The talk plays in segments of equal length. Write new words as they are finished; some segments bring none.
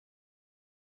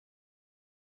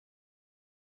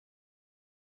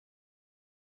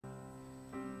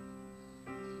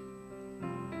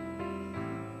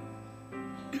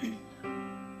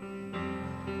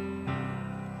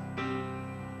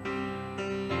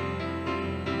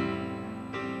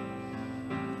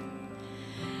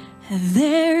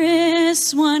There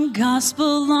is one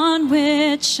gospel on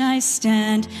which I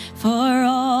stand for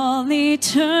all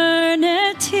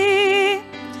eternity.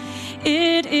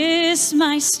 It is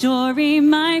my story,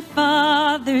 my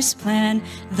Father's plan.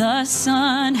 The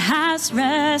Son has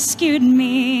rescued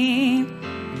me.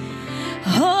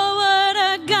 Oh, what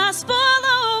a gospel,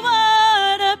 oh,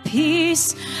 what a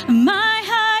peace, my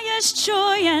highest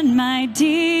joy and my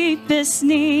deepest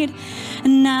need.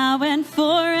 Now and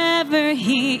forever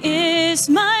He is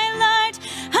my light.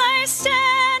 I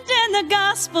stand in the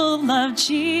gospel of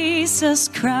Jesus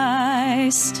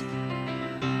Christ.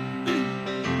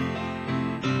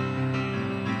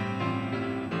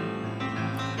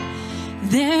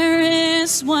 There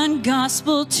is one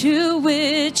gospel to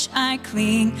which I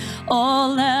cling,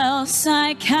 all else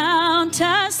I count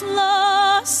as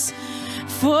loss.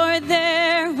 For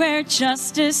there where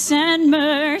justice and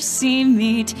mercy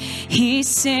meet, He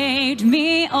saved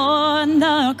me on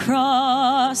the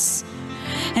cross.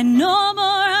 And no more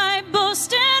I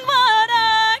boast in what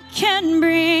I can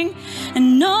bring,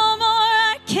 and no more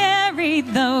I carry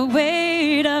the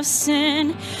weight of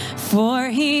sin. For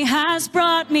He has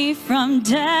brought me from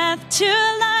death to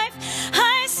life.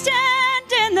 I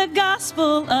stand in the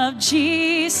gospel of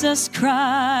Jesus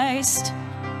Christ.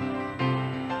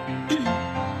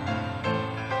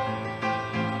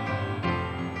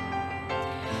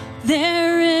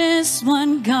 There is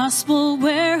one gospel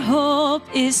where hope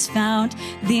is found.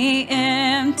 The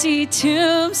empty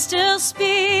tomb still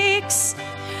speaks.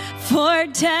 For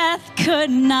death could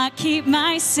not keep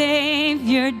my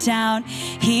Savior down.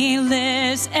 He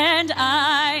lives and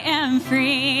I am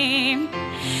free.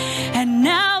 And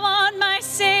now on my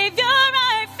Savior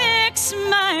I fix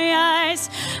my eyes.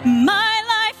 My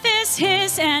life is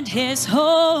His and His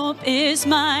hope is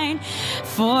mine.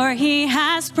 For He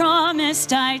has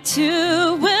promised I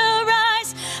too will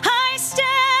rise. I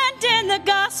stand in the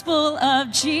gospel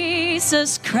of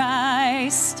Jesus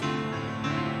Christ.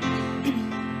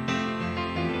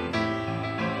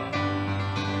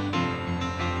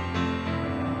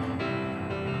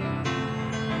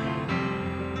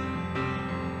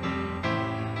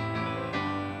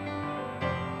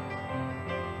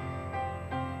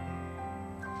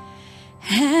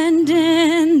 And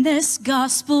in this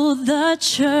gospel the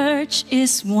church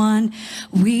is one.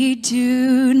 We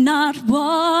do not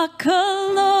walk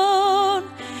alone.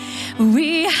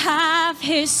 We have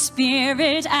His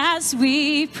Spirit as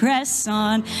we press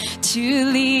on to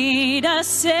lead us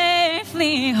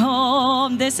safely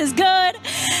home. This is good.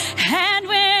 And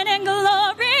when in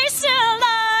glory still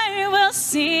I will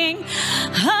sing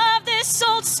of this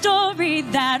old story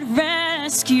that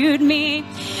rescued me.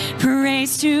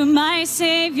 Praise to my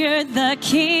Savior, the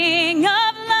King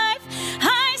of life.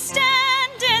 I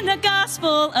stand in the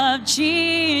gospel of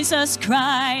Jesus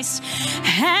Christ.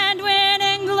 And when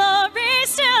in glory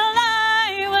still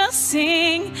I will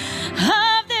sing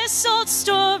of this old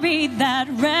story that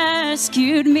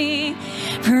rescued me.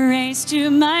 Praise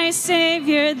to my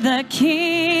Savior, the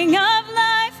King of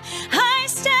life. I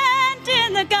stand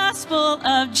in the gospel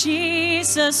of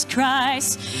Jesus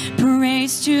Christ.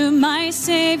 Praise to my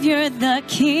Savior, the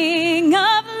King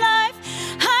of life.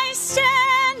 I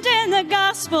stand in the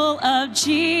gospel of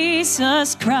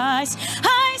Jesus Christ.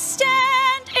 I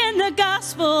stand in the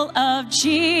gospel of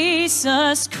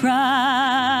Jesus Christ.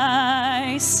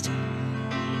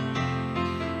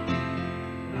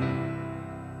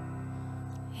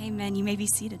 Amen. You may be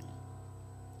seated.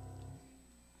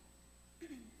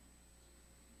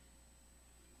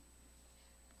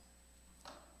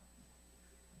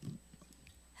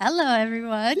 Hello,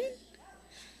 everyone.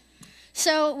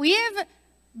 So we have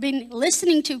been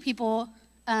listening to people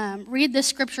read the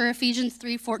scripture, Ephesians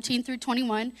 3:14 through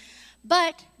 21,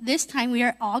 but this time we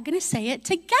are all going to say it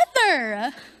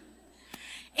together.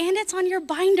 And it's on your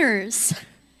binders.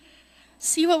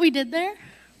 See what we did there?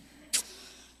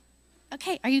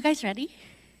 Okay, are you guys ready?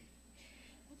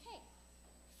 Okay.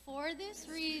 For this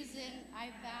reason, I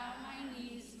bow my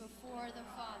knees before the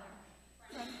Father,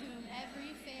 from whom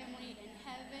every family in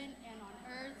heaven and on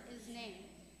earth is named,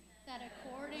 that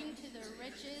according to the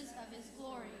riches of His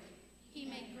glory, He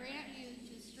may grant you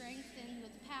to strengthen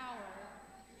with power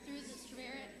through the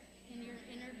Spirit in your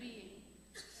inner being,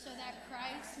 so that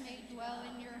Christ may dwell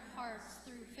in your hearts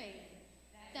through faith,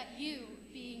 that you,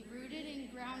 being rooted and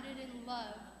grounded in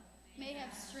love, may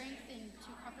have strengthened to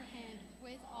comprehend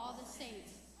with all the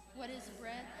saints what is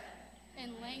breadth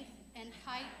and length and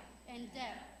height and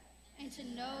depth, and to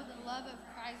know the love of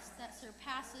Christ that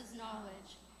surpasses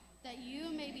knowledge, that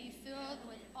you may be filled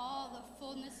with all the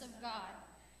fullness of God.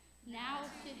 Now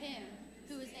to Him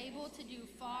who is able to do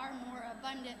far more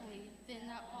abundantly than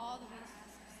all that we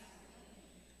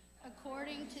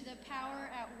according to the power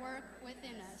at work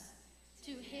within us.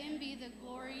 To him be the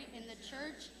glory in the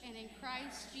church and in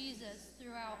Christ Jesus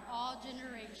throughout all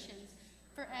generations,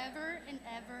 forever and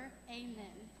ever.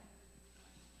 Amen.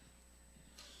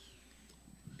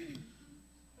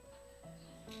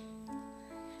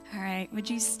 All right, would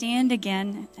you stand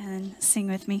again and sing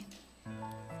with me?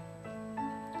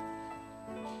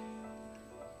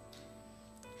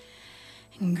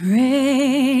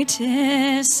 Great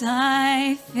is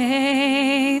thy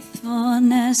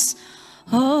faithfulness,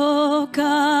 O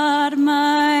God,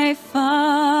 my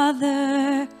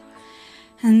Father,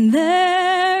 and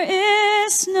there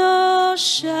is no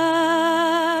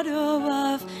shadow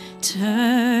of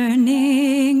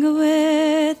turning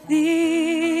with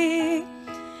thee.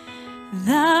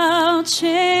 Thou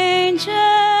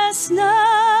changest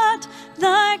not,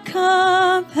 thy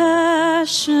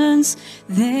compassions,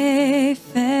 they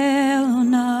fail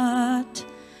not.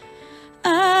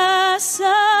 As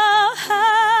thou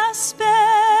hast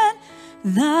been,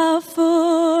 thou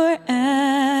forever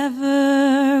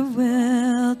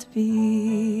wilt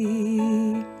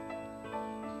be.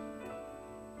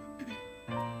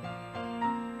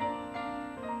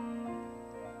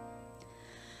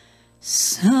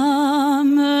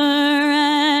 Summer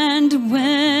and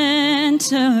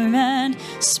winter and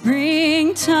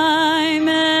springtime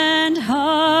and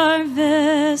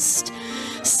harvest,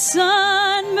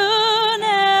 sun, moon,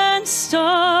 and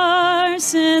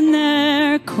stars in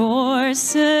their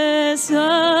courses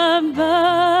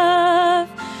above,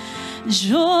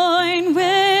 join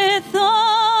with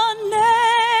all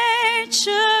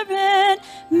nature in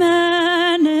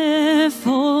manifold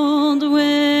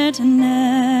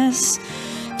witness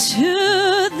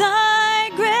to thy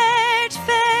great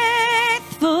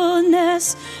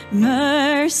faithfulness,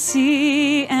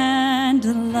 mercy,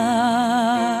 and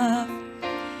love.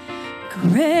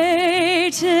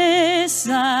 Great is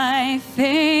thy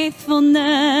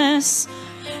faithfulness,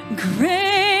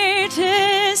 great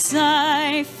is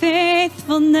thy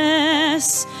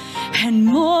faithfulness, and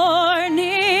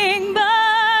morning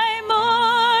by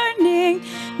morning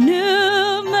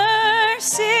new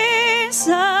mercies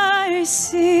I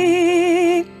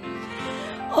see.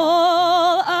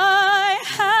 All I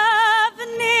have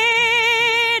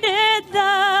needed,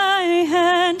 thy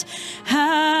hand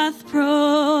hath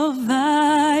provided.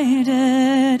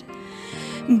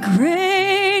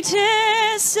 Great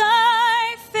is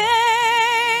thy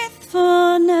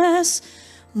faithfulness,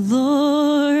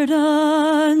 Lord,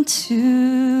 unto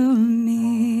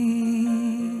me.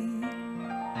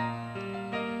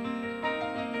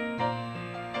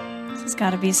 This has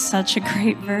got to be such a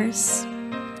great verse.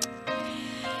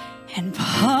 And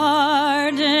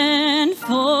pardon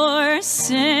for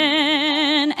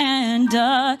sin and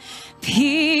a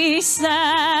peace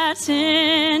that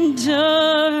endureth,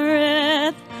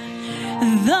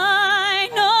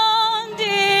 thine own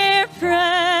dear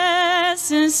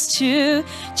presence to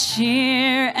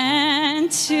cheer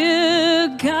and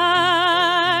to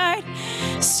guide,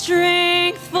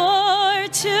 strength for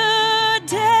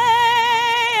today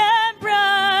and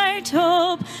bright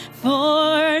hope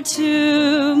for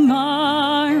tomorrow.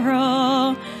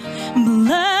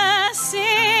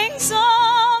 Blessings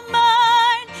all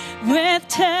mine with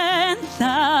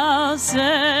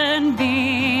 10,000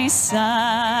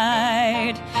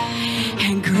 beside.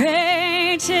 And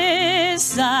great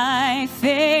is thy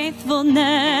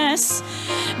faithfulness,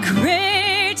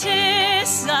 great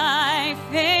is thy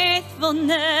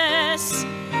faithfulness.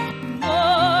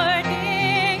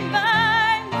 Morning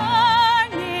by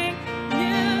morning,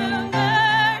 new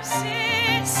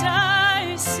mercies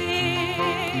I see,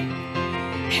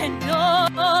 and all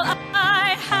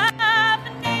I have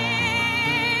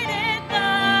needed,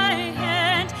 thy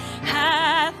hand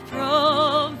hath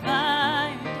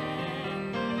provided.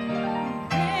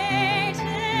 Great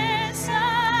is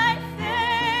thy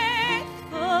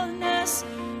faithfulness,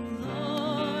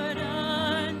 Lord,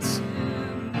 unto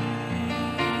me.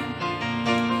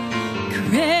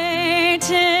 Great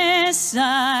is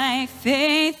thy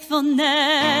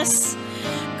faithfulness,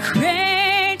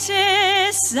 great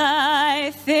is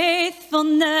thy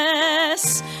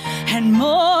faithfulness, and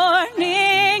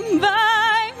morning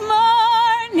by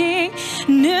morning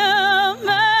new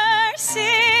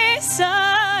mercies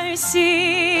I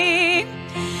see,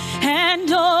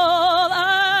 and all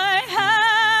I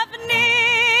have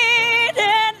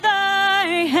needed, thy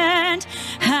hand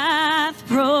hath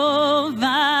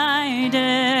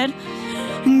provided.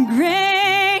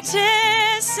 Great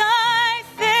is thy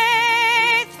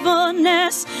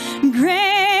faithfulness,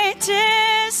 great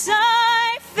is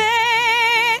thy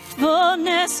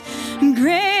faithfulness,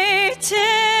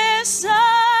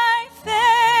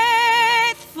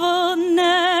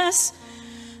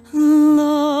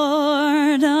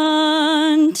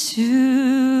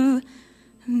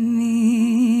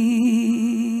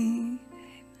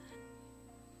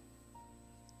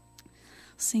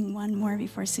 Sing one more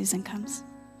before Susan comes.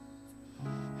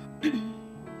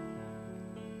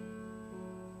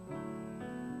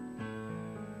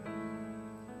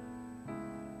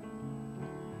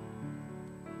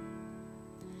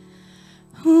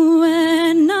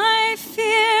 When I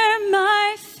fear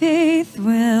my faith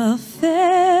will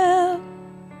fail,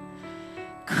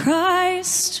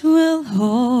 Christ will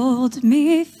hold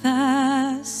me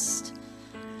fast.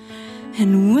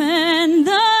 And when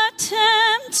the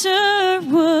tempter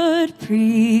would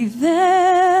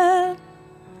prevail,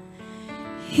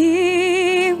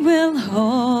 he will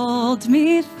hold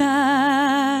me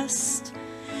fast.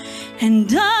 And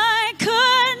I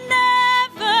could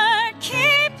never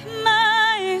keep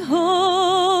my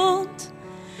hold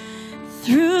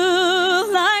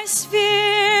through life's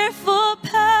fearful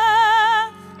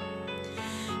path,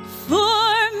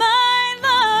 for my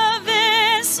love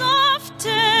is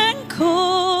often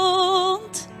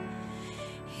cold.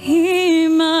 He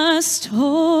must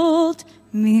hold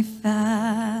me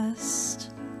fast.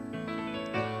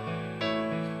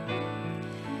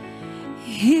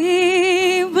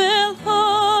 He will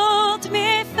hold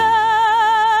me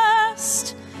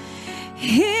fast.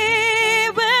 He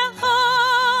will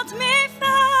hold me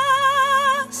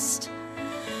fast.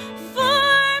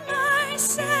 For my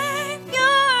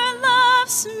Savior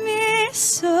loves me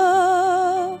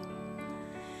so.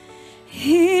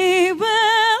 He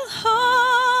will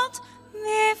hold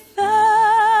me fast.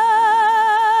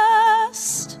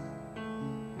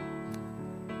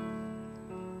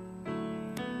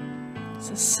 This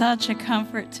is such a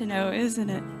comfort to know, isn't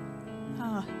it?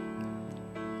 Oh.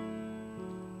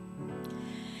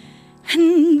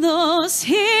 And those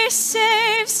he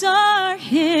saves are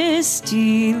his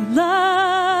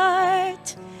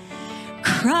delight.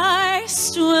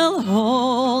 Christ will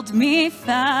hold me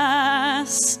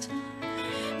fast,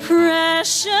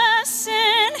 precious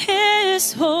in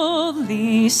his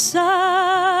holy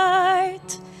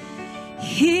sight.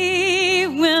 He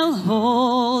will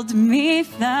hold me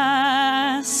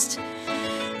fast,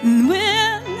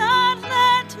 will not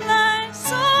let my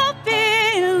soul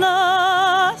be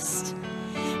lost.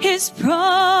 His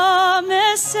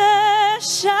promises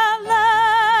shall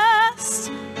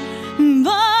last,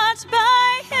 bought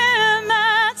by him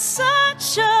at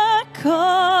such a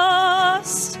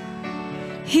cost.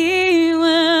 He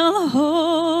will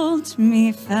hold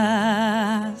me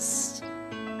fast.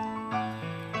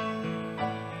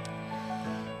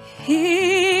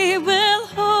 He will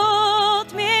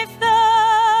hold me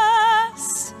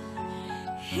fast.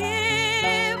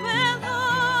 He will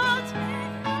hold me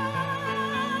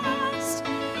fast.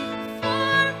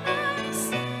 For my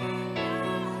Savior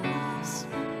loves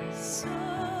me so.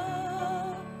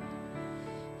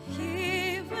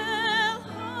 He will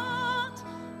hold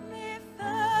me fast.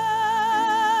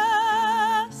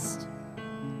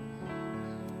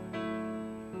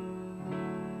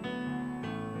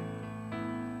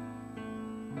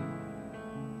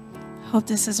 Hope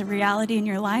this is a reality in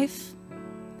your life.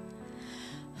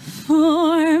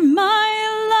 For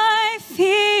my life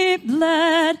he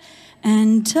bled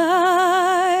and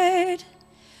died.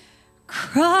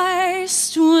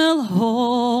 Christ will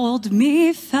hold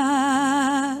me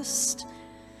fast.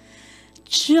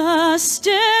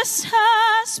 Justice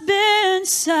has been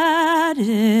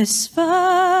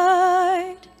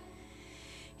satisfied.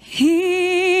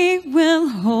 He will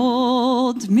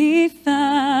hold me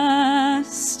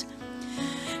fast.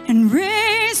 And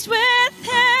raised with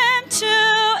him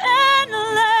to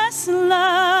endless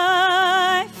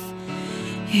life,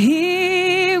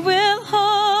 he will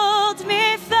hold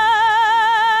me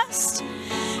fast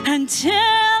until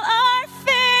our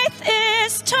faith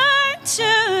is turned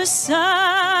to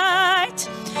sight.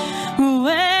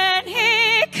 When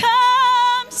he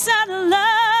comes at last,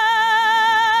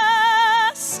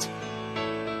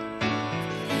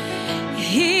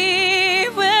 he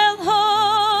will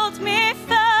hold me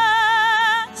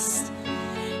fast.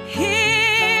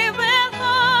 He will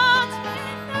hold me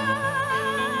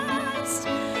fast.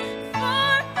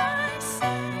 For my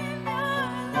Savior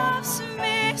loves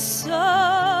me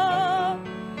so.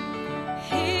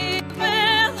 He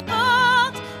will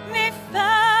hold me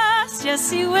fast. Yes,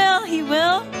 he will. He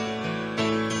will.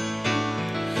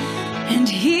 And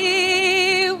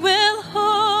he will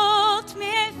hold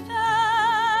me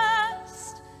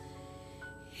fast.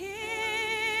 He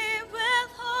will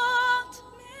hold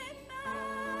me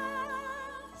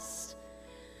fast.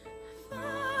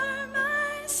 For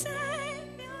my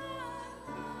Savior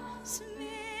loves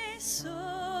me so.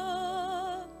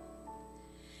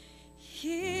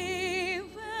 He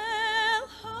will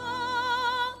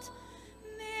hold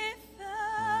me fast.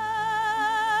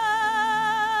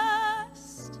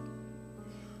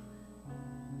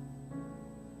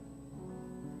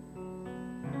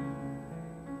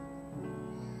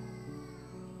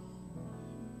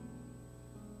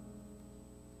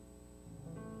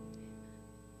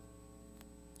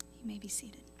 You may be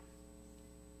seated.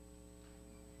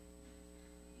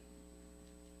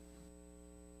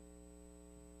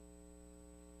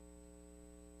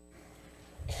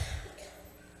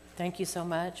 Thank you so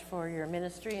much for your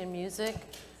ministry and music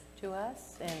to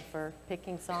us and for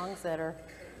picking songs that are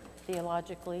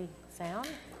theologically sound,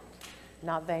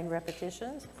 not vain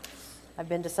repetitions. I've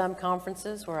been to some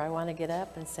conferences where I want to get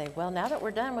up and say, well, now that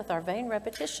we're done with our vain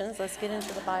repetitions, let's get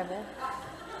into the Bible.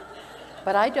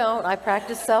 But I don't. I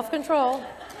practice self-control.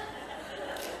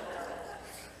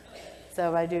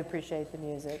 So I do appreciate the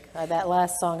music. That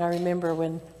last song, I remember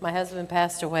when my husband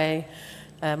passed away,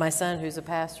 my son, who's a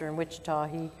pastor in Wichita,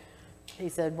 he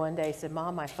said one day, he said,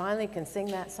 Mom, I finally can sing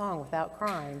that song without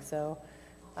crying. So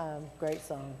great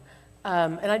song.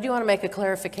 And I do want to make a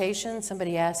clarification.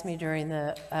 Somebody asked me during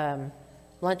the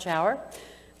lunch hour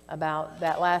about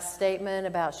that last statement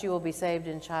about she will be saved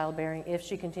in childbearing if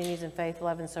she continues in faith,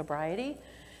 love, and sobriety.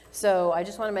 So I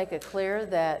just want to make it clear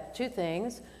that two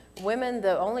things. Women,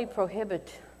 the only prohibiting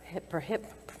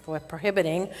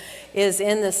is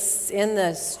in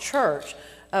this church.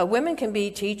 Women can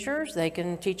be teachers. They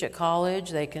can teach at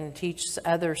college. They can teach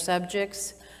other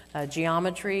subjects,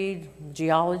 geometry,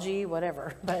 geology,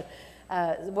 whatever. But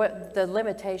what the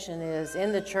limitation is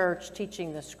in the church,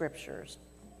 teaching the scriptures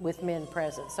with men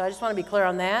present. So I just want to be clear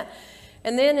on that.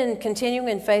 And then in continuing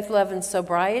in faith, love, and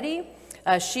sobriety,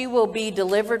 she will be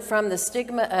delivered from the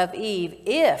stigma of Eve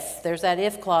if, there's that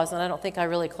if clause, and I don't think I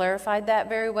really clarified that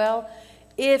very well,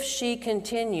 if she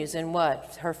continues in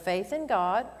what? Her faith in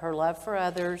God, her love for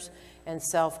others, and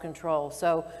self-control.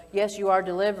 So yes, you are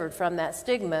delivered from that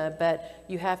stigma, but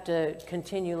you have to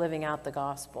continue living out the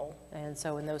gospel. And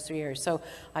so in those 3 areas. So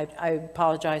I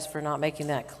apologize for not making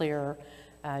that clearer.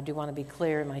 I do want to be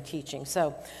clear in my teaching.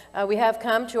 So we have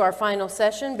come to our final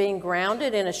session, being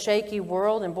grounded in a shaky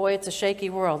world. And boy, it's a shaky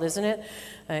world, isn't it?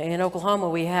 In Oklahoma,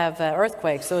 we have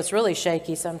earthquakes, so it's really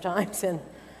shaky sometimes.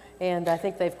 And I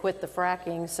think they've quit the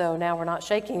fracking, so now we're not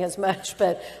shaking as much.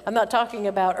 But I'm not talking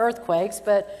about earthquakes,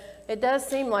 but it does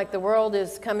seem like the world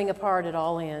is coming apart at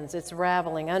all ends. It's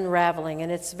unraveling,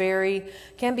 and it's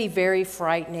can be very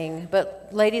frightening. But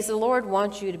ladies, the Lord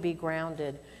wants you to be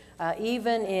grounded,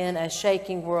 even in a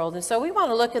shaking world. And so we want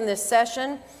to look in this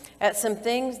session at some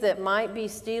things that might be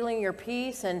stealing your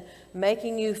peace and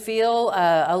making you feel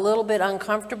a little bit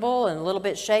uncomfortable and a little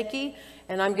bit shaky.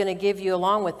 And I'm going to give you,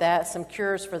 along with that, some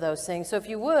cures for those things. So if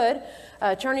you would,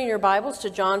 turn in your Bibles to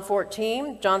John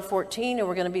 14, and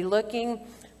we're going to be looking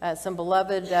at some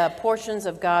beloved portions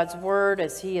of God's Word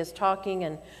as He is talking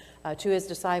and to His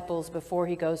disciples before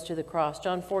He goes to the cross.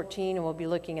 John 14, and we'll be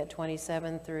looking at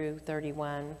 27 through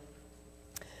 31.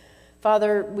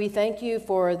 Father, we thank you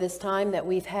for this time that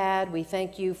we've had. We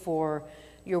thank you for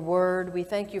your word. We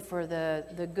thank you for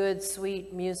the good,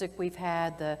 sweet music we've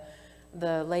had,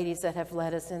 the ladies that have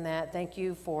led us in that. Thank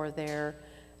you for their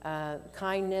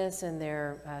kindness and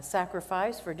their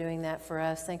sacrifice for doing that for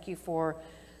us. Thank you for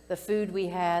the food we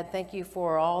had. Thank you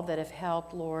for all that have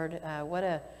helped, Lord. What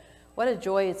a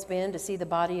joy it's been to see the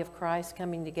body of Christ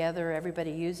coming together, everybody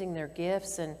using their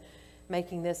gifts and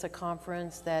making this a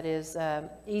conference that is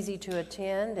easy to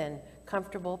attend and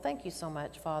comfortable. Thank you so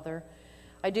much, Father.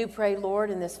 I do pray, Lord,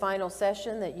 in this final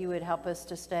session that you would help us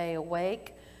to stay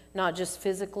awake, not just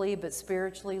physically, but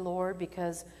spiritually, Lord,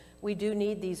 because we do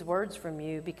need these words from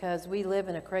you, because we live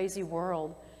in a crazy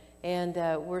world. And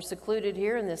we're secluded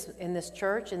here in this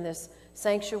church, in this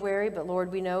sanctuary. But,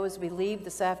 Lord, we know as we leave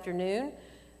this afternoon,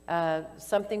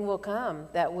 something will come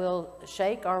that will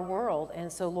shake our world. And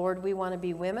so, Lord, we want to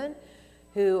be women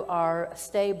who are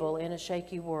stable in a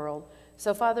shaky world.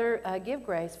 So, Father, give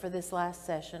grace for this last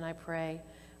session, I pray.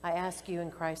 I ask you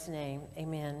in Christ's name.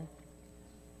 Amen.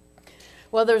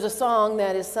 Well, there's a song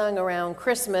that is sung around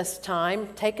Christmas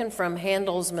time, taken from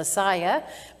Handel's Messiah,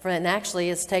 and actually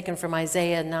it's taken from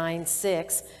Isaiah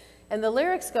 9:6. And the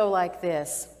lyrics go like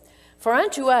this. For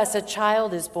unto us a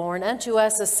child is born, unto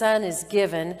us a son is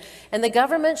given, and the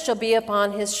government shall be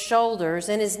upon his shoulders,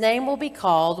 and his name will be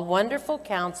called Wonderful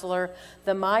Counselor,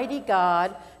 the Mighty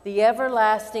God, the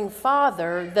Everlasting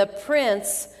Father, the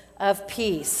Prince of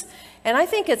Peace. And I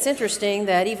think it's interesting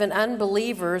that even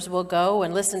unbelievers will go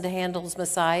and listen to Handel's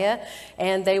Messiah,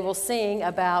 and they will sing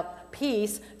about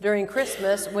peace during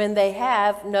Christmas when they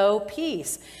have no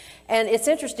peace. And it's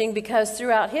interesting because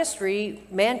throughout history,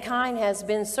 mankind has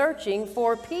been searching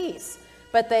for peace,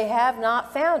 but they have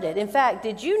not found it. In fact,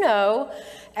 did you know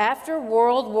after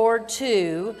World War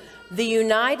II, the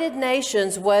United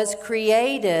Nations was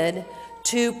created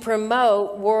to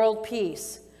promote world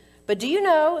peace? But do you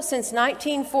know, since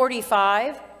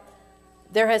 1945,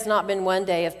 there has not been one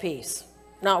day of peace.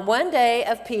 Not one day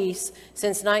of peace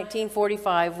since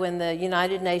 1945, when the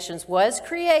United Nations was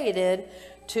created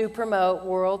to promote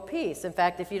world peace. In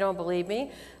fact, if you don't believe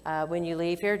me, when you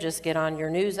leave here, just get on your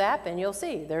news app and you'll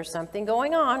see there's something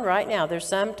going on right now. There's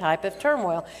some type of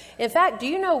turmoil. In fact, do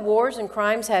you know wars and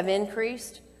crimes have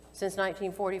increased since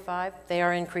 1945? They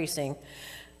are increasing.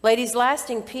 Ladies,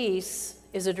 lasting peace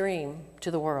is a dream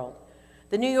to the world.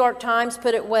 The New York Times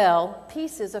put it well,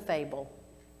 peace is a fable.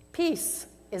 Peace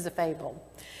is a fable.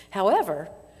 However,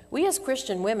 we as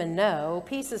Christian women know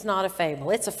peace is not a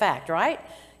fable. It's a fact, right?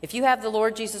 If you have the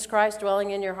Lord Jesus Christ dwelling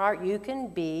in your heart, you can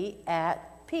be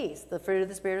at peace. The fruit of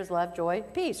the Spirit is love, joy,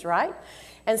 peace, right?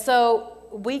 And so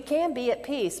we can be at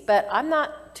peace, but I'm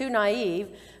not too naive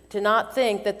to not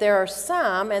think that there are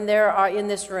some, and there are in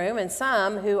this room, and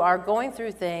some who are going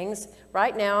through things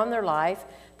right now in their life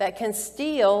that can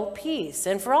steal peace.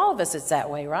 And for all of us, it's that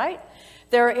way, right?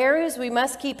 There are areas we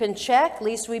must keep in check,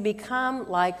 lest we become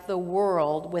like the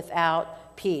world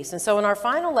without peace. And so in our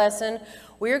final lesson,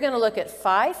 we are going to look at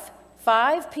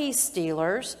five peace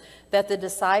stealers that the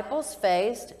disciples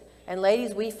faced. And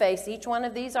ladies, we face each one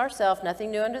of these ourselves,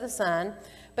 nothing new under the sun.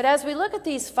 But as we look at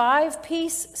these 5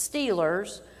 peace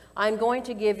stealers, I'm going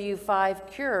to give you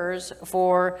 5 cures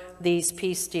for these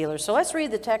peace stealers. So let's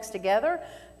read the text together.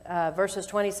 Verses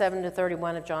 27 to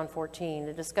 31 of John 14,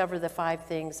 to discover the 5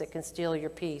 things that can steal your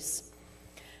peace.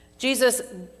 Jesus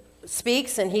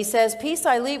speaks and he says, "Peace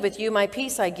I leave with you, my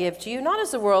peace I give to you. Not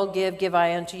as the world give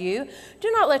I unto you.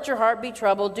 Do not let your heart be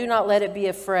troubled. Do not let it be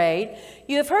afraid.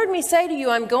 You have heard me say to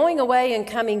you, I'm going away and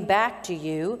coming back to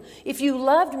you. If you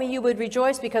loved me, you would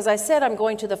rejoice because I said I'm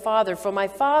going to the Father, for my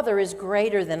Father is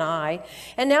greater than I.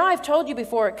 And now I've told you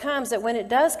before it comes, that when it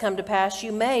does come to pass,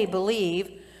 you may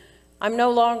believe. I'm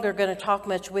no longer going to talk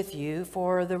much with you,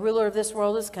 for the ruler of this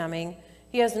world is coming.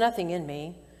 He has nothing in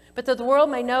me. But that the world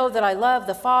may know that I love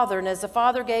the Father, and as the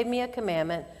Father gave me a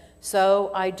commandment, so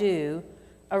I do.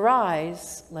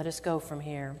 Arise, let us go from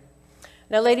here."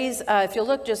 Now, ladies, if you'll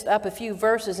look just up a few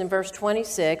verses in verse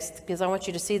 26, because I want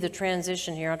you to see the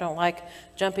transition here. I don't like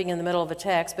jumping in the middle of a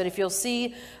text, but if you'll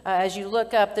see as you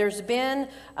look up, there's been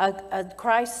a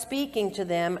Christ speaking to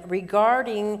them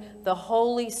regarding the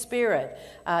Holy Spirit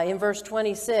in verse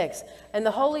 26. And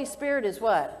the Holy Spirit is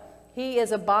what? He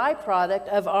is a byproduct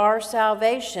of our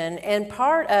salvation, and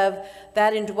part of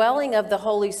that indwelling of the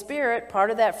Holy Spirit,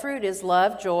 part of that fruit is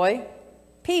love, joy,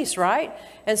 peace, right?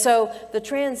 And so the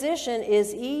transition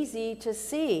is easy to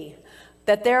see,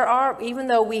 that there are, even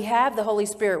though we have the Holy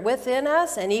Spirit within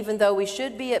us, and even though we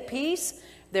should be at peace,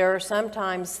 there are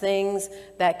sometimes things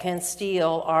that can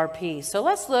steal our peace. So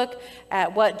let's look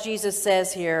at what Jesus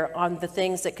says here on the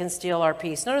things that can steal our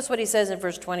peace. Notice what he says in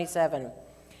verse 27.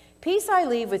 "Peace I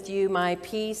leave with you, my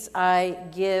peace I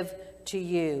give to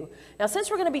you." Now, since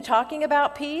we're going to be talking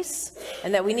about peace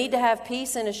and that we need to have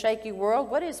peace in a shaky world,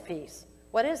 what is peace?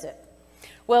 What is it?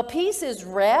 Well, peace is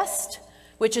rest,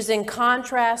 which is in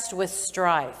contrast with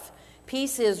strife.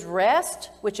 Peace is rest,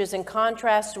 which is in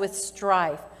contrast with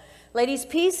strife. Ladies,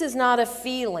 peace is not a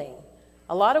feeling.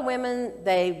 A lot of women,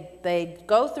 they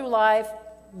go through life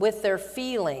with their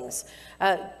feelings.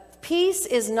 Peace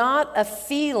is not a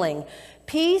feeling.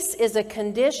 Peace is a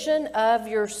condition of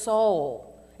your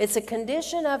soul. It's a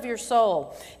condition of your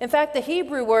soul. In fact, the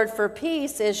Hebrew word for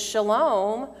peace is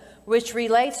shalom, which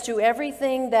relates to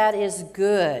everything that is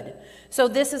good. So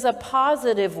this is a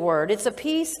positive word. It's a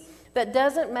peace that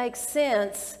doesn't make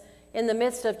sense in the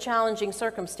midst of challenging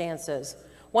circumstances.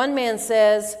 One man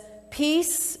says,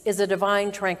 peace is a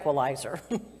divine tranquilizer.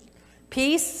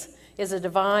 Peace is a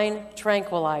divine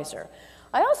tranquilizer.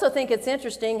 I also think it's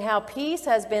interesting how peace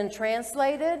has been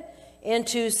translated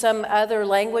into some other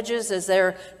languages as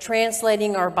they're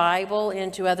translating our Bible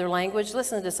into other language.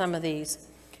 Listen to some of these.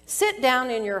 Sit down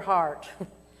in your heart.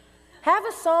 Have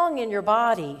a song in your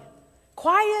body.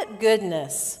 Quiet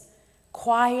goodness.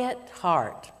 Quiet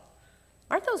heart.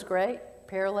 Aren't those great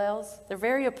parallels? They're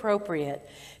very appropriate.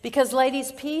 Because,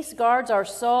 ladies, peace guards our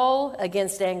soul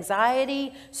against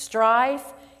anxiety,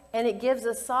 strife, and it gives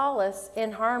us solace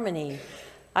in harmony.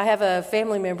 I have a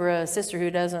family member, a sister who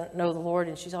doesn't know the Lord,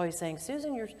 and she's always saying,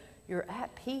 Susan, you're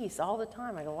at peace all the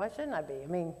time. I go, why shouldn't I be? I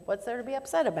mean, what's there to be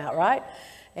upset about, right?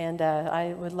 And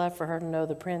I would love for her to know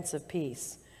the Prince of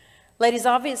Peace. Ladies,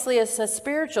 obviously it's a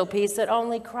spiritual peace that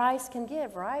only Christ can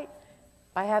give, right?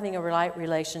 By having a right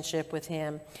relationship with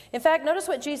him. In fact, notice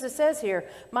what Jesus says here.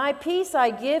 My peace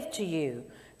I give to you.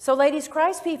 So, ladies,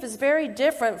 Christ's peace is very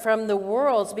different from the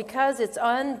world's because it's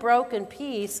unbroken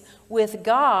peace with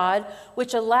God,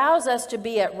 which allows us to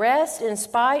be at rest in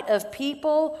spite of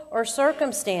people or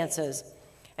circumstances.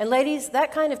 And, ladies,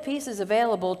 that kind of peace is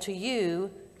available to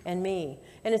you and me.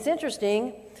 And it's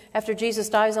interesting, after Jesus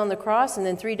dies on the cross and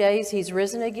then 3 days he's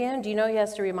risen again, do you know he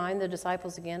has to remind the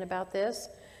disciples again about this?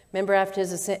 Remember after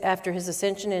his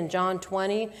ascension in John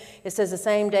 20, it says the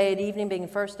same day at evening, being the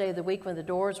first day of the week when the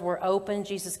doors were open,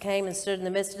 Jesus came and stood in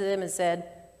the midst of them and said,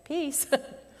 peace.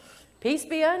 Peace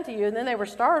be unto you. And then they were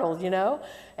startled, you know.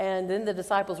 And then the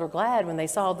disciples were glad when they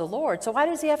saw the Lord. So why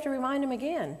does he have to remind them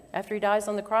again after he dies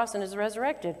on the cross and is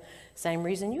resurrected? Same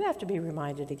reason you have to be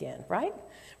reminded again, right?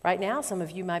 Right now, some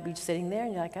of you might be sitting there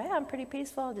and you're like, hey, I'm pretty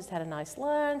peaceful. I just had a nice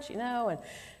lunch, you know,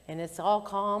 and it's all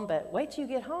calm. But wait till you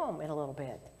get home in a little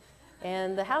bit.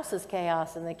 And the house is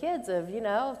chaos, and the kids have, you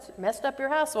know, messed up your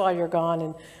house while you're gone,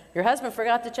 and your husband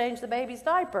forgot to change the baby's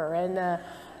diaper, and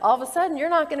all of a sudden you're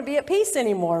not going to be at peace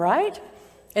anymore, right?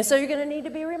 And so you're going to need to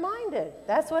be reminded.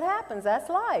 That's what happens. That's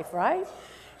life, right?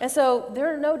 And so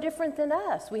they're no different than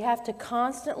us. We have to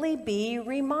constantly be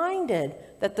reminded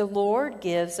that the Lord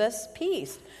gives us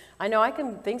peace. I know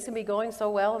things can be going so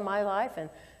well in my life,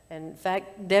 and in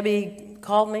fact, Debbie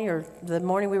called me or the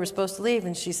morning we were supposed to leave,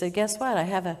 and she said, guess what? I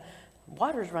have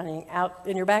water's running out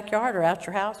in your backyard or out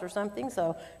your house or something.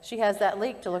 So she has that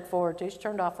leak to look forward to. She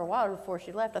turned off her water before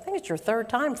she left. I think it's your third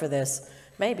time for this,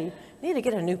 maybe. You need to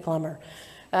get a new plumber.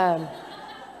 And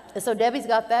so Debbie's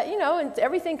got that, you know, and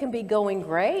everything can be going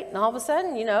great. And all of a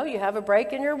sudden, you know, you have a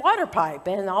break in your water pipe.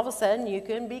 And all of a sudden, you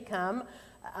can become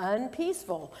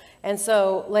unpeaceful. And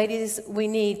so, ladies, we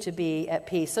need to be at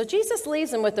peace. So Jesus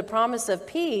leaves them with the promise of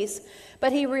peace,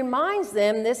 but he reminds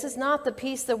them this is not the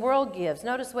peace the world gives.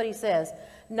 Notice what he says.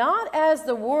 Not as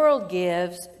the world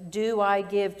gives, do I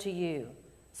give to you.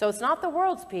 So it's not the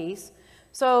world's peace.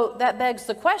 So that begs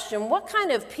the question, what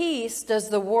kind of peace does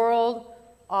the world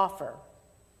offer?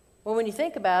 Well, when you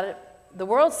think about it, the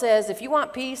world says if you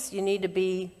want peace, you need to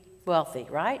be wealthy,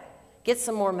 right? Get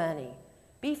some more money.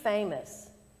 Be famous.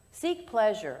 Seek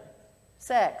pleasure,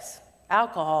 sex,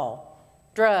 alcohol,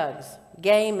 drugs,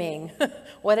 gaming,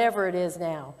 whatever it is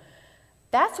now.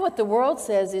 That's what the world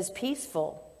says is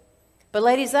peaceful. But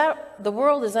ladies, the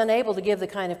world is unable to give the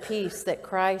kind of peace that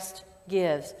Christ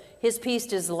gives. His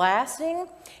peace is lasting.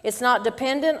 It's not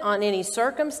dependent on any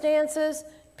circumstances,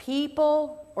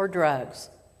 people, or drugs.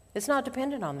 It's not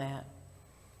dependent on that.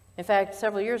 In fact,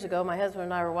 several years ago, my husband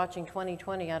and I were watching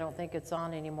 2020. I don't think it's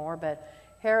on anymore, but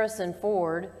Harrison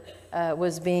Ford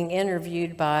was being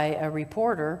interviewed by a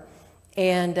reporter,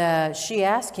 and she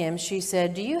asked him, she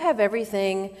said, do you have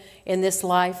everything in this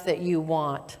life that you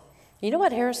want? You know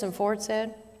what Harrison Ford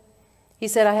said? He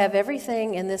said, I have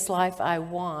everything in this life I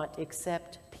want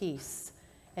except peace.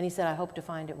 And he said, I hope to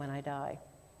find it when I die.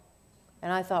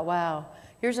 And I thought, wow,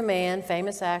 here's a man,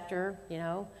 famous actor, you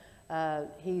know,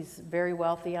 he's very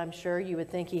wealthy, I'm sure. You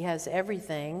would think he has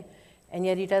everything. And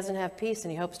yet he doesn't have peace,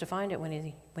 and he hopes to find it when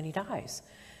he dies.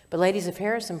 But ladies, if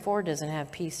Harrison Ford doesn't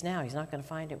have peace now, he's not going to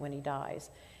find it when he dies.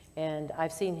 And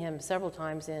I've seen him several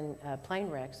times in plane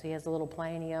wrecks. He has a little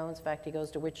plane he owns. In fact, he goes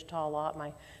to Wichita a lot.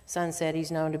 My son said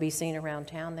he's known to be seen around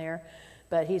town there.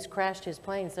 But he's crashed his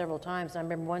plane several times. I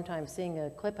remember one time seeing a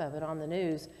clip of it on the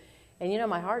news. And, you know,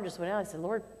 my heart just went out. I said,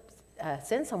 Lord,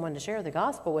 send someone to share the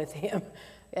gospel with him.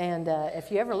 And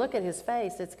if you ever look at his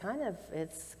face, it's kind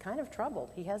of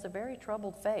troubled. He has a very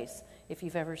troubled face if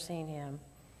you've ever seen him.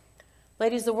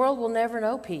 Ladies, the world will never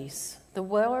know peace. The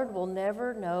world will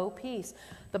never know peace.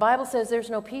 The Bible says there's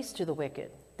no peace to the wicked.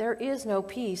 There is no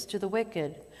peace to the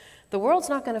wicked. The world's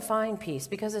not going to find peace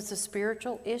because it's a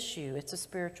spiritual issue. It's a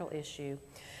spiritual issue.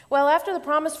 Well, after the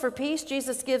promise for peace,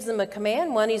 Jesus gives them a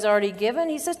command, one he's already given.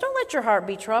 He says, don't let your heart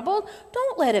be troubled.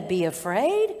 Don't let it be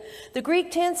afraid. The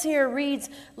Greek tense here reads,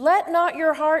 let not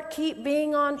your heart keep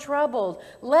being untroubled.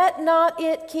 Let not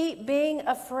it keep being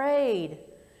afraid.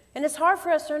 And it's hard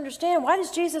for us to understand, why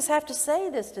does Jesus have to say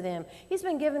this to them? He's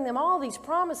been giving them all these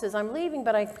promises. I'm leaving,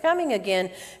 but I'm coming again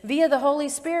via the Holy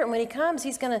Spirit. And when he comes,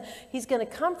 he's going to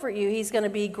comfort you. He's going to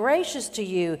be gracious to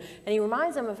you. And he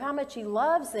reminds them of how much he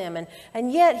loves them.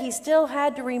 And yet he still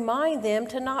had to remind them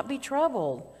to not be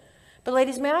troubled. But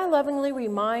ladies, may I lovingly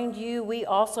remind you, we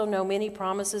also know many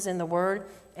promises in the Word,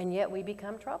 and yet we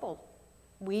become troubled.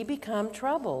 We become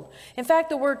troubled. In fact,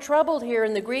 the word troubled here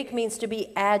in the Greek means to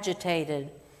be agitated.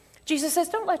 Jesus says,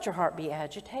 don't let your heart be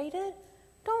agitated.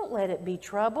 Don't let it be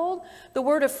troubled. The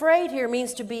word afraid here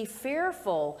means to be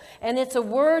fearful, and it's a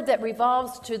word that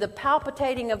revolves to the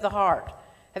palpitating of the heart.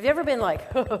 Have you ever been like,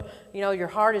 you know, your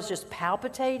heart is just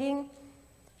palpitating?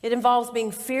 It involves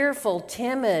being fearful,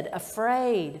 timid,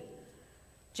 afraid.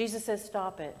 Jesus says,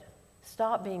 stop it.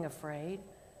 Stop being afraid.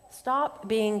 Stop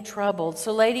being troubled.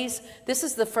 So ladies, this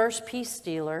is the first peace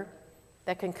stealer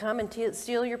that can come and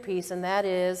steal your peace, and that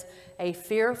is a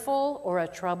fearful or a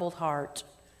troubled heart.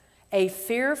 A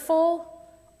fearful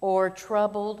or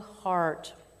troubled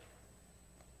heart.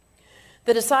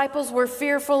 The disciples were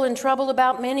fearful and troubled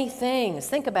about many things.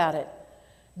 Think about it.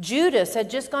 Judas had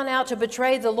just gone out to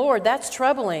betray the Lord. That's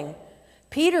troubling.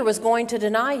 Peter was going to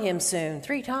deny him soon,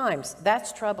 3 times.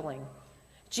 That's troubling.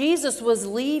 Jesus was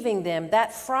leaving them.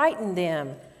 That frightened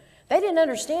them. They didn't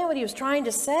understand what he was trying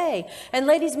to say. And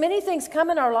ladies, many things come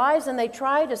in our lives and they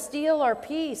try to steal our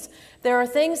peace. There are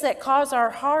things that cause our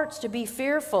hearts to be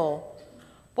fearful.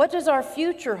 What does our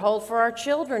future hold for our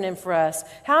children and for us?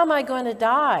 How am I going to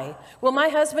die? Will my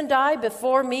husband die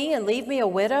before me and leave me a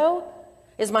widow?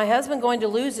 Is my husband going to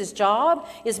lose his job?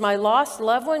 Is my lost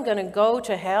loved one going to go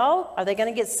to hell? Are they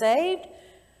going to get saved?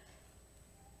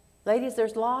 Ladies,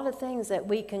 there's a lot of things that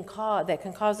can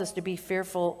cause us to be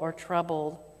fearful or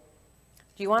troubled.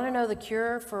 Do you want to know the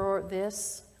cure for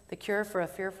this? The cure for a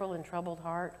fearful and troubled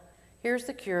heart? Here's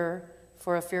the cure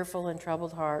for a fearful and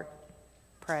troubled heart.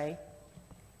 Pray.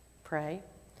 Pray.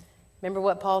 Remember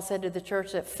what Paul said to the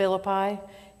church at Philippi?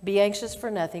 Be anxious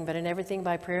for nothing, but in everything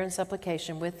by prayer and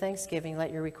supplication with thanksgiving,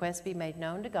 let your requests be made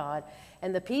known to God.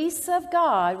 And the peace of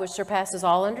God, which surpasses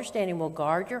all understanding, will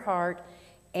guard your heart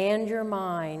and your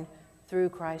mind through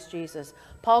Christ Jesus.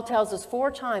 Paul tells us 4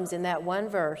 times in that one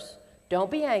verse, don't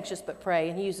be anxious, but pray.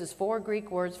 And he uses 4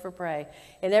 Greek words for pray.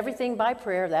 And everything by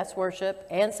prayer, that's worship,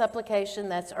 and supplication,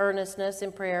 that's earnestness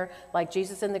in prayer, like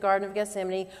Jesus in the Garden of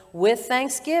Gethsemane, with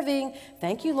thanksgiving.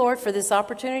 Thank you, Lord, for this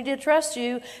opportunity to trust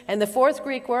you. And the 4th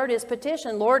Greek word is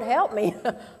petition. Lord, help me.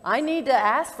 I need to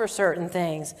ask for certain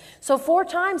things. So 4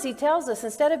 times he tells us,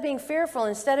 instead of being fearful,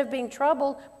 instead of being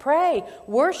troubled, pray,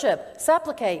 worship,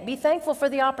 supplicate, be thankful for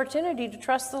the opportunity to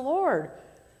trust the Lord.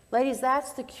 Ladies,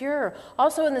 that's the cure.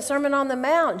 Also in the Sermon on the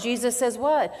Mount, Jesus says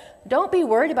what? Don't be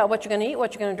worried about what you're going to eat,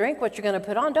 what you're going to drink, what you're going to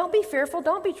put on. Don't be fearful.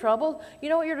 Don't be troubled. You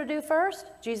know what you're to do first?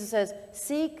 Jesus says,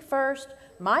 seek first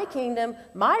my kingdom,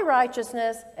 my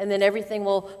righteousness, and then everything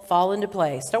will fall into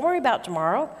place. Don't worry about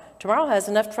tomorrow. Tomorrow has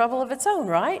enough trouble of its own,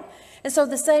 right? And so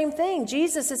the same thing.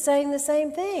 Jesus is saying the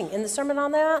same thing in the Sermon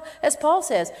on the Mount, as Paul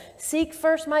says, seek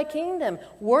first my kingdom.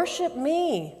 Worship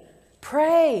me.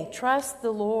 Pray. Trust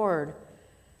the Lord.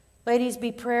 Ladies,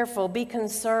 be prayerful, be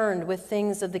concerned with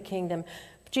things of the kingdom.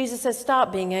 Jesus says,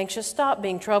 stop being anxious, stop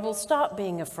being troubled, stop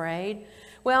being afraid.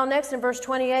 Well, next in verse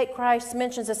 28, Christ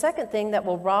mentions a second thing that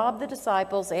will rob the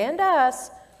disciples and us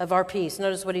of our peace.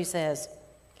 Notice what he says.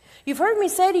 You've heard me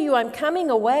say to you, I'm going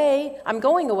away,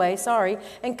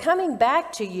 and coming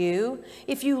back to you.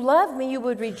 If you love me, you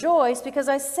would rejoice, because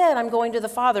I said I'm going to the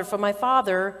Father, for my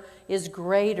Father is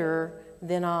greater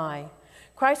than I.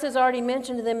 Christ has already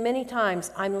mentioned to them many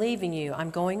times, I'm leaving you, I'm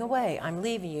going away, I'm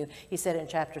leaving you. He said it in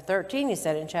chapter 13, he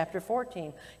said it in chapter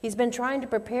 14. He's been trying to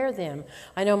prepare them.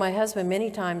 I know my husband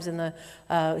many times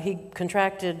he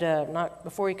contracted, not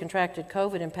before he contracted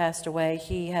COVID and passed away,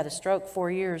 he had a stroke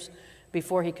 4 years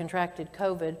before he contracted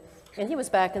COVID. And he was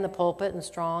back in the pulpit and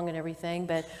strong and everything,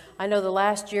 but I know the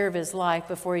last year of his life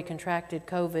before he contracted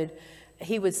COVID,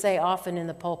 he would say often in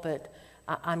the pulpit,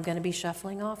 I'm going to be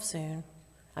shuffling off soon.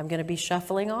 I'm going to be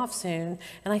shuffling off soon.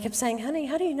 And I kept saying, honey,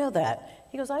 how do you know that?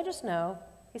 He goes, I just know.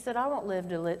 He said, I won't live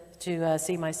to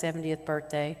see my 70th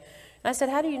birthday. And I said,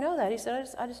 how do you know that? He said,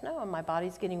 I just know. And my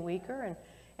body's getting weaker.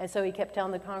 And so he kept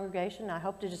telling the congregation, I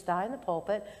hope to just die in the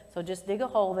pulpit. So just dig a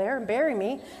hole there and bury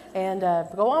me and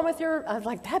go on with your... I was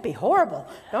like, that'd be horrible.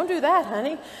 Don't do that,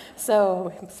 honey.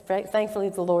 So thankfully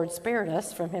the Lord spared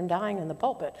us from him dying in the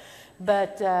pulpit.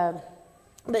 But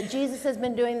Jesus has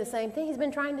been doing the same thing. He's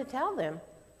been trying to tell them,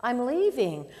 I'm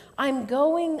leaving. I'm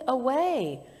going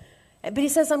away. But he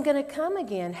says, I'm going to come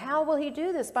again. How will he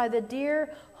do this? By the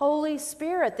dear Holy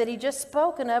Spirit that he just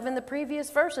spoken of in the previous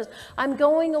verses. I'm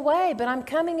going away, but I'm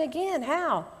coming again.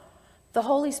 How? The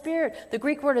Holy Spirit. The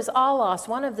Greek word is allos,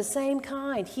 one of the same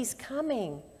kind. He's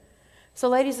coming. So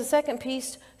ladies, the second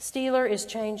peace stealer is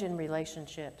change in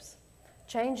relationships.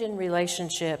 Change in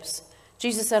relationships.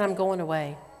 Jesus said, I'm going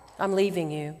away. I'm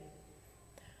leaving you.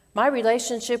 My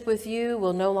relationship with you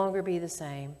will no longer be the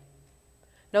same.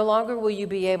 No longer will you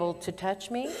be able to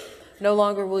touch me. No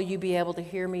longer will you be able to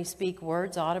hear me speak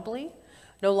words audibly.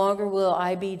 No longer will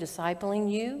I be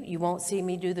discipling you. You won't see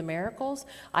me do the miracles.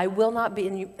 I will not be.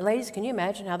 And ladies, can you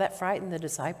imagine how that frightened the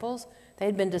disciples? They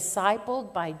had been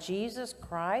discipled by Jesus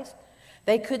Christ.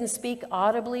 They couldn't speak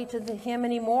audibly to him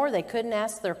anymore. They couldn't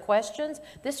ask their questions.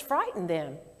 This frightened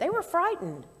them. They were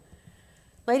frightened.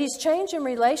 Ladies, change in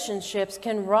relationships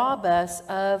can rob us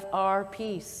of our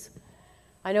peace.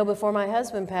 I know before my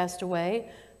husband passed away,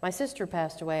 my sister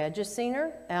passed away. I'd just seen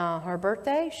her, her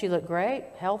birthday. She looked great,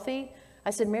 healthy.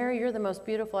 I said, Mary, you're the most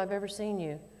beautiful I've ever seen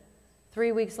you.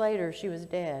 3 weeks later, she was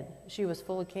dead. She was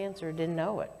full of cancer, didn't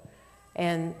know it.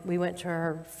 And we went to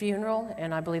her funeral,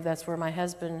 and I believe that's where my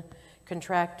husband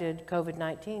contracted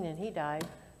COVID-19, and he died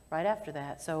right after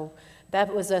that. So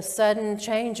that was a sudden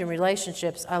change in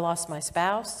relationships. I lost my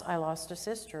spouse. I lost a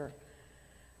sister.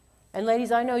 And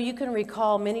ladies, I know you can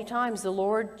recall many times the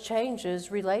Lord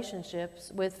changes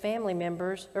relationships with family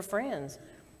members or friends.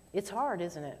 It's hard,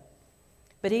 isn't it?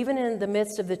 But even in the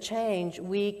midst of the change,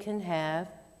 we can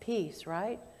have peace,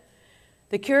 right?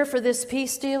 The cure for this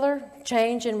peace stealer,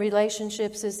 change in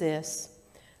relationships, is this.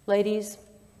 Ladies,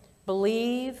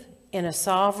 believe in a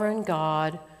sovereign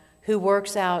God who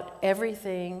works out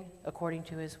everything according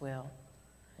to his will.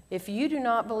 If you do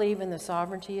not believe in the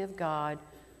sovereignty of God,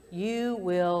 you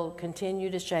will continue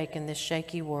to shake in this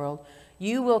shaky world.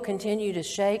 You will continue to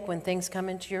shake when things come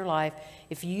into your life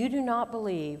if you do not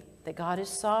believe that God is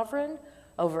sovereign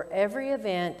over every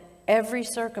event, every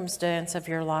circumstance of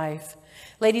your life.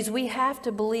 Ladies, we have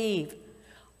to believe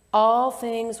all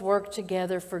things work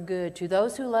together for good to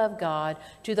those who love God,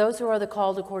 to those who are the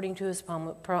called according to his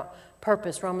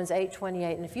purpose, Romans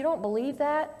 8:28. And if you don't believe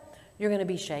that, you're going to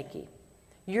be shaky.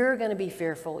 You're going to be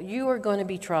fearful. You are going to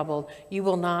be troubled. You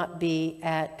will not be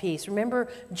at peace. Remember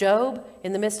Job,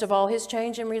 in the midst of all his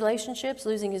change in relationships,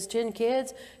 losing his 10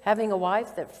 kids, having a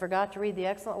wife that forgot to read The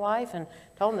Excellent Wife and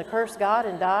told him to curse God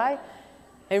and die.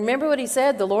 And remember what he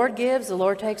said, the Lord gives, the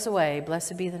Lord takes away.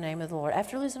 Blessed be the name of the Lord.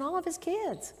 After losing all of his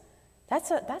kids.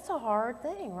 That's a hard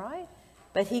thing, right?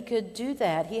 But he could do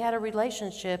that. He had a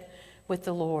relationship with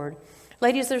the Lord.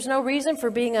 Ladies, there's no reason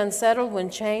for being unsettled when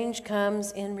change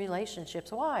comes in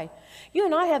relationships. Why? You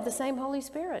and I have the same Holy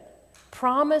Spirit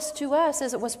promised to us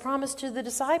as it was promised to the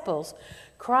disciples.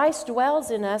 Christ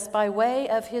dwells in us by way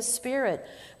of his Spirit.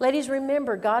 Ladies,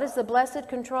 remember, God is the blessed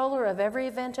controller of every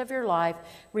event of your life.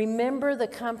 Remember the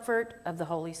comfort of the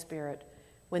Holy Spirit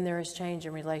when there is change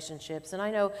in relationships. And I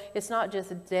know it's not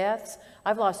just deaths.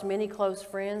 I've lost many close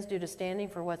friends due to standing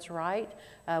for what's right.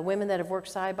 Women that have worked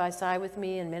side by side with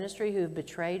me in ministry who have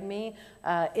betrayed me.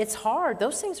 It's hard.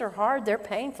 Those things are hard. They're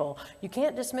painful. You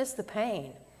can't dismiss the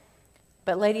pain.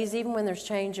 But ladies, even when there's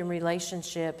change in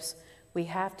relationships, we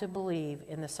have to believe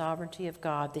in the sovereignty of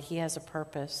God, that he has a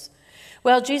purpose.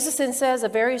 Well, Jesus then says a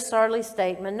very startling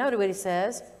statement. Notice what he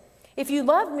says. If you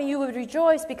loved me, you would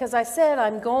rejoice because I said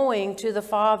I'm going to the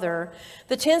Father.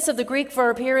 The tense of the Greek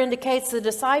verb here indicates the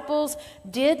disciples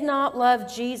did not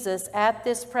love Jesus at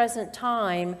this present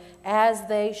time as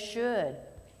they should.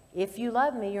 If you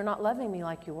love me, you're not loving me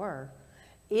like you were.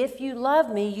 If you love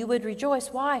me, you would rejoice.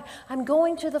 Why? I'm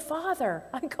going to the Father.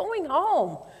 I'm going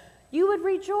home. You would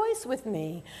rejoice with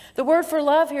me. The word for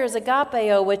love here is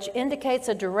agapeo, which indicates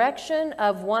a direction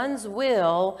of one's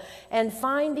will and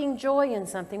finding joy in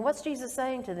something. What's Jesus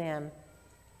saying to them?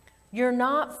 You're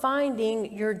not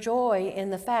finding your joy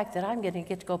in the fact that I'm going to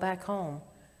get to go back home.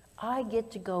 I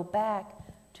get to go back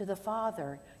to the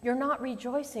Father. You're not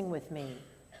rejoicing with me.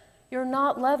 You're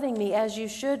not loving me as you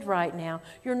should right now.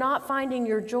 You're not finding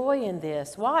your joy in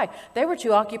this. Why? They were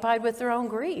too occupied with their own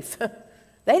grief.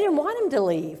 They didn't want him to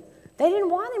leave. They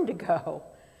didn't want him to go.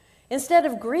 Instead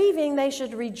of grieving, they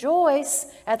should rejoice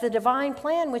at the divine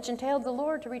plan which entailed the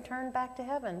Lord to return back to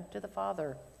heaven, to the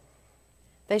Father.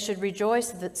 They should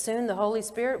rejoice that soon the Holy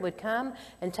Spirit would come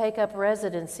and take up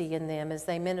residency in them as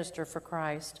they minister for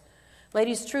Christ.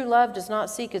 Ladies, true love does not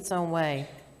seek its own way.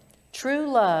 True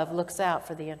love looks out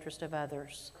for the interest of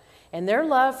others. And their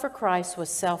love for Christ was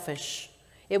selfish.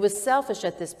 It was selfish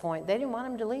at this point. They didn't want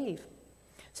him to leave.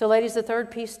 So, ladies, the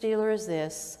third peace stealer is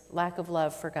this: lack of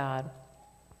love for God.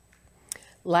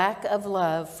 Lack of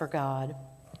love for God.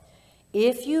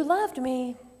 If you loved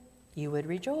me, you would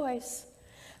rejoice.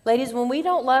 Ladies, when we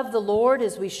don't love the Lord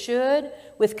as we should,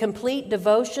 with complete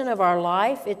devotion of our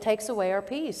life, it takes away our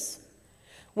peace.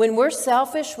 When we're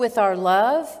selfish with our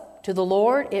love to the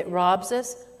Lord, it robs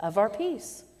us of our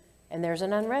peace, and there's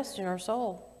an unrest in our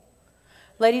soul.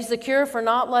 Ladies, the cure for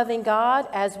not loving God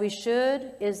as we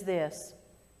should is this: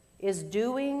 is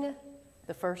doing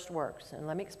the first works. And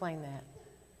let me explain that.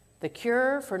 The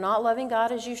cure for not loving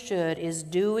God as you should is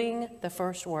doing the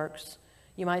first works.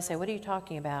 You might say, what are you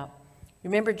talking about?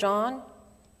 Remember John,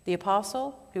 the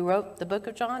apostle, who wrote the book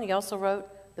of John? He also wrote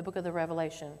the book of the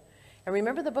Revelation. And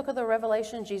remember the book of the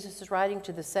Revelation, Jesus is writing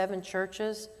to the 7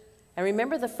 churches. And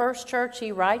remember the first church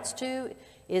he writes to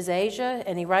is Asia,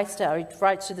 and he writes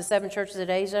to the 7 churches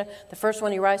at Asia. The first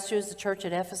one he writes to is the church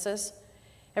at Ephesus.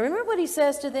 And remember what he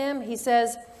says to them? He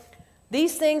says,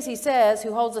 these things he says,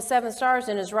 who holds the 7 stars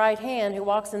in his right hand, who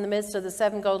walks in the midst of the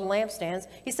 7 golden lampstands.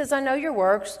 He says, I know your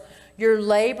works, your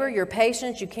labor, your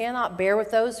patience. You cannot bear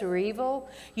with those who are evil.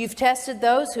 You've tested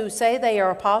those who say they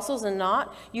are apostles and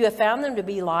not. You have found them to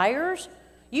be liars.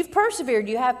 You've persevered,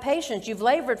 you have patience, you've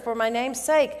labored for my name's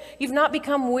sake, you've not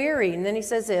become weary. And then he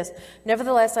says this,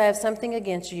 nevertheless, I have something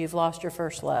against you, you've lost your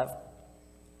first love.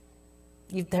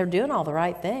 They're doing all the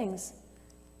right things,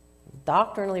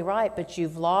 doctrinally right, but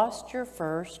you've lost your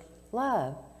first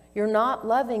love. You're not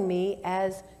loving me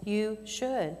as you should.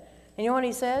 And you know what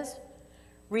he says?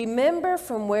 Remember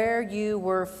from where you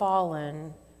were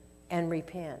fallen and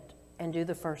repent and do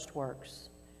the first works.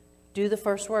 Do the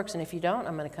first works, and if you don't,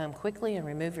 I'm going to come quickly and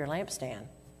remove your lampstand.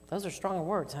 Those are strong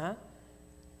words, huh?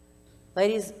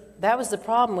 Ladies, that was the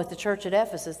problem with the church at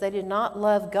Ephesus. They did not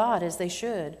love God as they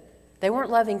should. They weren't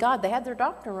loving God. They had their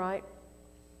doctrine right,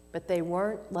 but they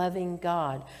weren't loving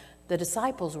God. The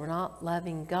disciples were not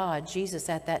loving God, Jesus,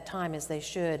 at that time as they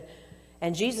should.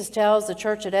 And Jesus tells the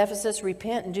church at Ephesus,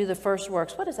 repent and do the first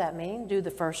works. What does that mean, do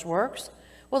the first works?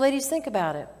 Well, ladies, think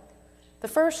about it. The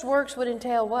first works would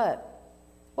entail what?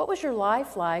 What was your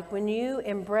life like when you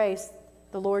embraced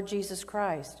the Lord Jesus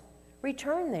Christ?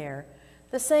 Return there.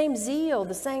 The same zeal,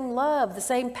 the same love, the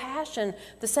same passion,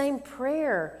 the same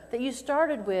prayer that you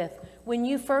started with when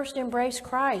you first embraced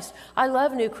Christ. I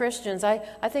love new Christians. I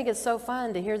think it's so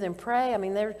fun to hear them pray. I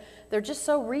mean, they're just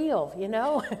so real, you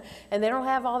know, and they don't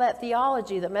have all that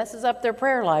theology that messes up their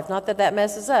prayer life. Not that that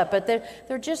messes up, but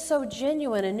they're just so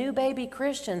genuine, a new baby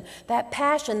Christian. That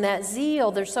passion, that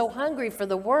zeal, they're so hungry for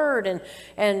the Word,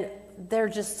 and they're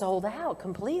just sold out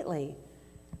completely.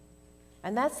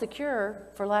 And that's the cure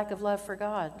for lack of love for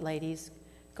God, ladies.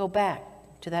 Go back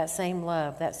to that same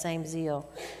love, that same zeal.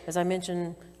 As I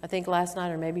mentioned, I think last night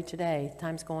or maybe today,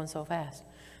 time's going so fast.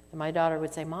 And my daughter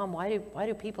would say, Mom, why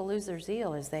do people lose their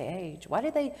zeal as they age? Why do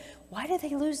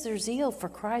they lose their zeal for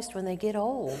Christ when they get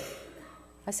old?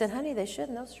 I said, honey, they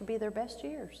shouldn't. Those should be their best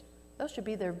years. Those should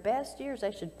be their best years.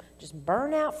 They should just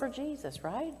burn out for Jesus,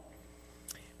 right?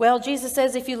 Well, Jesus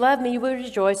says, if you love me, you will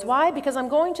rejoice. Why? Because I'm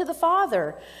going to the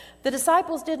Father. The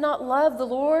disciples did not love the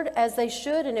Lord as they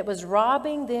should, and it was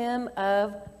robbing them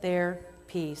of their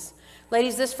peace.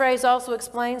 Ladies, this phrase also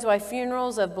explains why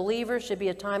funerals of believers should be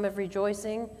a time of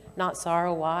rejoicing, not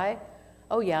sorrow. Why?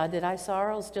 Oh yeah, did I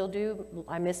sorrow? Still do.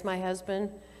 I miss my husband.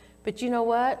 But you know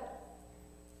what?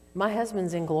 My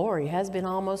husband's in glory, has been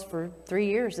almost for 3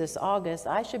 years this August.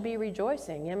 I should be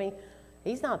rejoicing. I mean,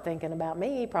 he's not thinking about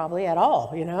me probably at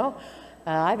all, you know.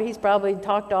 He's probably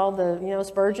talked to all the,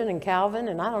 Spurgeon and Calvin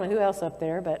and I don't know who else up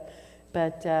there, but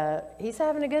he's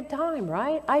having a good time,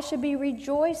 right? I should be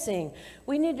rejoicing.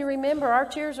 We need to remember our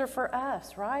tears are for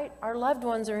us, right? Our loved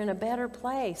ones are in a better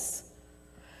place.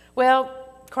 Well,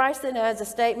 Christ then adds a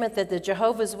statement that the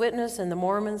Jehovah's Witness and the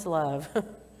Mormons love.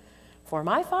 For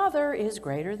my Father is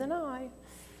greater than I.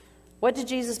 What did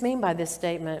Jesus mean by this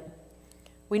statement?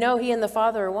 We know he and the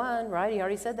Father are one, right? He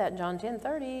already said that in John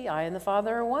 10:30. I and the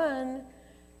Father are one.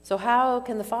 So how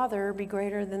can the Father be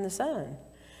greater than the Son?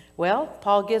 Well,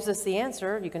 Paul gives us the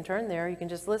answer. You can turn there. You can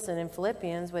just listen in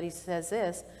Philippians what he says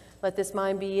this. Let this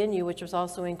mind be in you, which was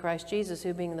also in Christ Jesus,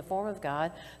 who being in the form of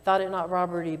God, thought it not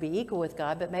robbery to be equal with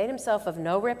God, but made himself of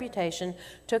no reputation,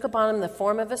 took upon him the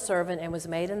form of a servant, and was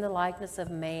made in the likeness of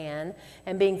man.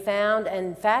 And being found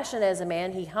and fashioned as a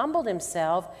man, he humbled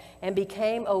himself and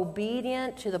became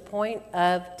obedient to the point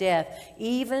of death,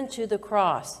 even to the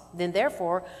cross. Then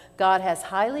therefore, God has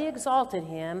highly exalted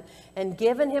him and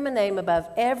given him a name above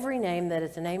every name, that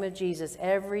at the name of Jesus,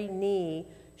 every knee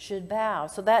should bow.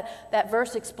 So that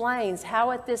verse explains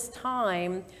how at this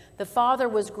time the Father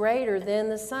was greater than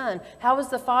the Son. How was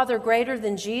the Father greater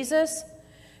than Jesus?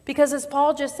 Because as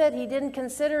Paul just said, he didn't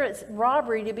consider it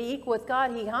robbery to be equal with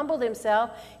God. He humbled himself.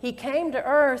 He came to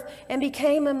earth and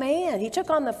became a man. He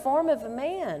took on the form of a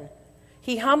man.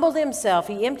 He humbled himself.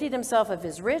 He emptied himself of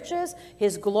his riches,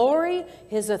 his glory,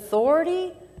 his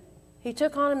authority. He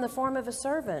took on him the form of a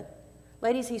servant.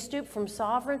 Ladies, he stooped from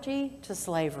sovereignty to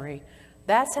slavery.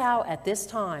 That's how, at this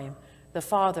time, the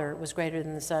Father was greater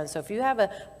than the Son. So if you have a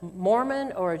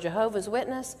Mormon or a Jehovah's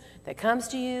Witness that comes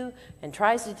to you and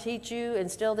tries to teach you,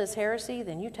 instill this heresy,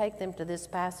 then you take them to this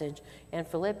passage in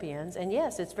Philippians. And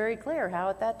yes, it's very clear how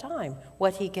at that time,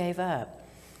 what he gave up.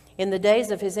 In the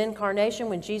days of his incarnation,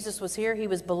 when Jesus was here, he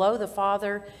was below the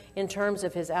Father in terms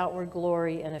of his outward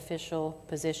glory and official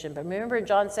position. But remember in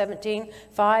John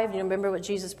 17:5, you remember what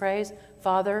Jesus prays?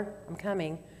 Father, I'm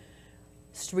coming.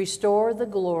 Restore the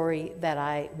glory that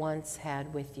I once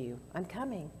had with you. I'm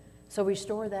coming. So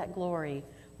restore that glory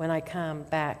when I come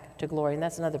back to glory. And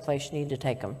that's another place you need to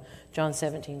take them. John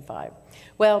 17:5.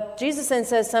 Well, Jesus then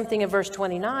says something in verse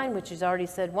 29, which he's already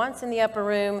said once in the upper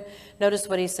room. Notice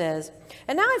what he says.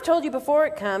 And now I've told you before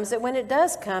it comes, that when it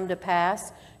does come to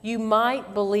pass, you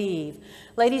might believe.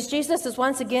 Ladies, Jesus is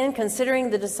once again considering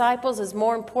the disciples as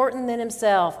more important than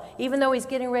himself, even though he's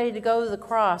getting ready to go to the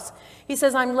cross. He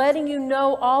says, I'm letting you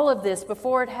know all of this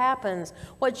before it happens.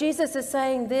 What Jesus is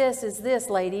saying is this,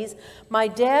 ladies. My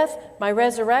death, my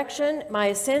resurrection, my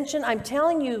ascension, I'm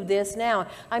telling you this now.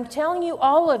 I'm telling you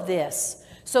all of this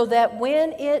so that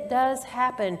when it does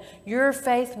happen, your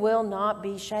faith will not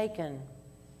be shaken.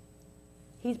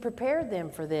 He's prepared them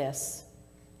for this.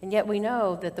 And yet we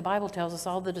know that the Bible tells us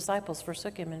all the disciples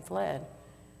forsook him and fled.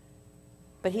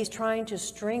 But he's trying to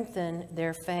strengthen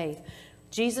their faith.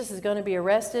 Jesus is going to be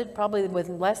arrested probably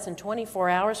within less than 24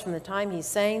 hours from the time he's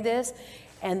saying this.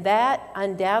 And that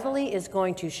undoubtedly is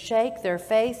going to shake their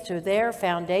faith to their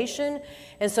foundation.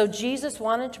 And so Jesus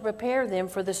wanted to prepare them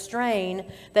for the strain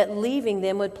that leaving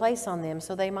them would place on them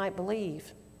so they might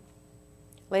believe.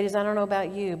 Ladies, I don't know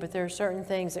about you, but there are certain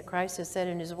things that Christ has said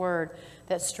in his word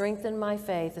that strengthen my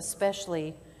faith,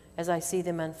 especially as I see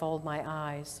them unfold my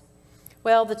eyes.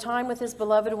 Well, the time with his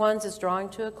beloved ones is drawing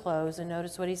to a close, and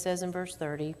notice what he says in verse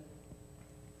 30.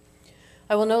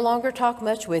 I will no longer talk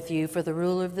much with you, for the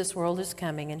ruler of this world is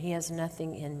coming, and he has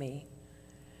nothing in me.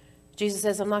 Jesus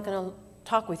says, I'm not going to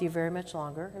talk with you very much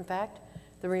longer. In fact,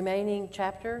 the remaining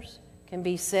chapters can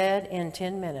be said in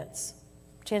 10 minutes.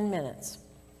 10 minutes.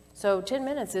 So 10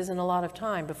 minutes isn't a lot of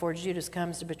time before Judas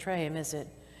comes to betray him, is it?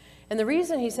 And the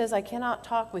reason he says, I cannot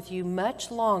talk with you much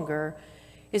longer,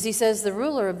 is he says, the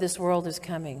ruler of this world is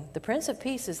coming. The Prince of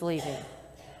Peace is leaving.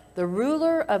 The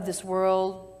ruler of this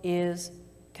world is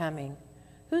coming.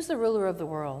 Who's the ruler of the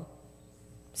world?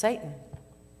 Satan.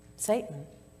 Satan.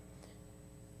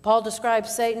 Paul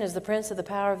describes Satan as the prince of the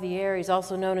power of the air. He's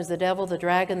also known as the devil, the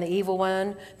dragon, the evil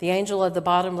one, the angel of the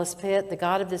bottomless pit, the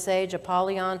god of this age,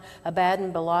 Apollyon,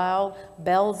 Abaddon, Belial,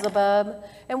 Beelzebub.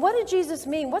 And what did Jesus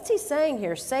mean? What's he saying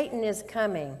here? Satan is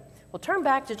coming. Well, turn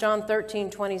back to John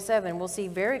 13:27. We'll see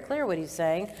very clear what he's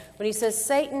saying when he says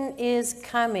Satan is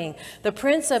coming. The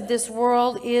prince of this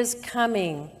world is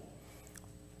coming.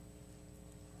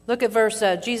 Look at verse,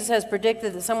 Jesus has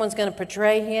predicted that someone's going to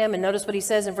betray him. And notice what he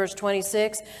says in verse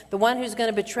 26. The one who's going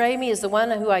to betray me is the one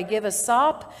who I give a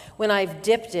sop when I've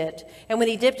dipped it. And when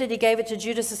he dipped it, he gave it to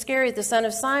Judas Iscariot, the son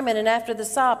of Simon. And after the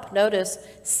sop, notice,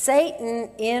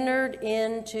 Satan entered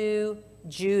into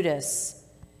Judas.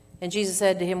 And Jesus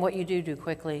said to him, what you do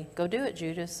quickly. Go do it,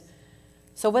 Judas.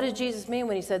 So what did Jesus mean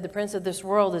when he said the prince of this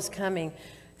world is coming?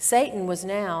 Satan was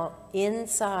now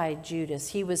inside Judas.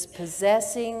 He was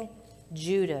possessing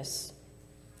Judas.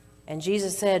 And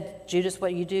Jesus said, Judas,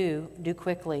 what you do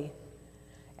quickly.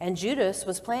 And Judas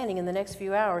was planning in the next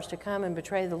few hours to come and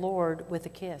betray the Lord with a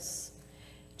kiss.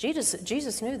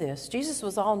 Jesus knew this. Jesus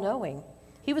was all-knowing.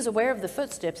 He was aware of the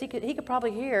footsteps. He could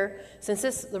probably hear,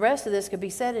 since the rest of this could be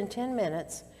said in 10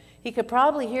 minutes, he could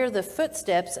probably hear the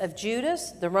footsteps of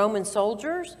Judas, the Roman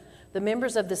soldiers, the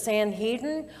members of the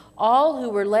Sanhedrin, all who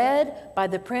were led by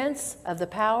the prince of the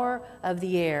power of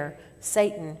the air,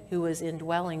 Satan, who was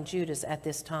indwelling Judas at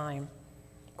this time.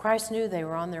 Christ knew they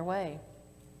were on their way.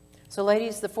 So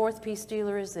ladies, the fourth peace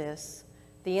dealer is this: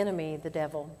 the enemy, the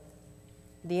devil.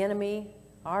 The enemy,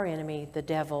 our enemy, the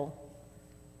devil.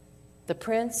 The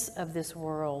prince of this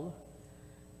world.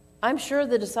 I'm sure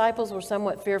the disciples were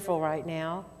somewhat fearful right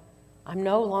now. I'm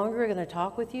no longer going to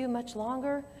talk with you much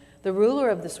longer. The ruler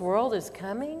of this world is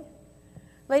coming.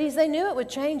 Ladies, they knew it would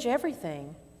change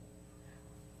everything.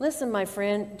 Listen, my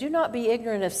friend, do not be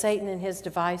ignorant of Satan and his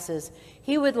devices.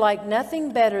 He would like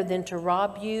nothing better than to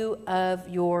rob you of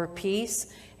your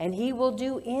peace, and he will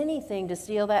do anything to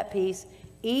steal that peace,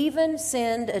 even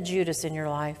send a Judas in your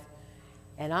life.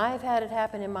 And I've had it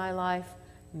happen in my life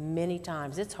many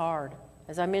times. It's hard.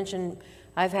 As I mentioned,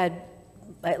 I've had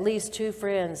at least two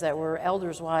friends that were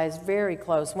elders-wise, very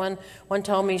close. One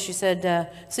told me, she said,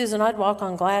 Susan, I'd walk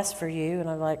on glass for you. And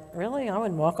I'm like, really? I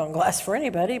wouldn't walk on glass for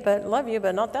anybody, but love you,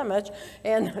 but not that much.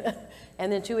 And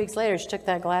then 2 weeks later, she took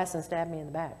that glass and stabbed me in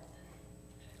the back.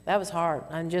 That was hard.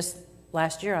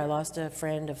 Last year, I lost a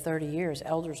friend of 30 years,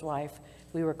 elder's wife.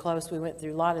 We were close. We went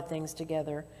through a lot of things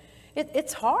together.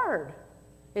 It's hard.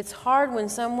 It's hard when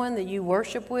someone that you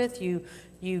worship with,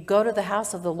 you go to the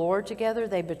house of the Lord together,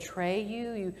 they betray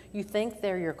you, you think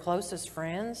they're your closest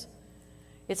friends.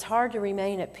 It's hard to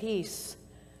remain at peace.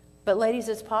 But ladies,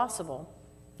 it's possible.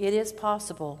 It is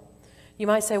possible. You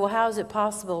might say, well, how is it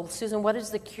possible? Susan, what is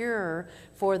the cure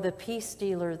for the peace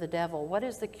stealer, the devil? What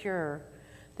is the cure?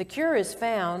 The cure is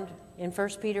found in 1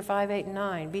 Peter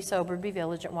 5:8-9. Be sober, be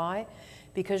vigilant. Why?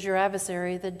 Because your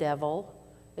adversary, the devil,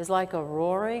 is like a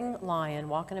roaring lion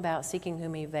walking about seeking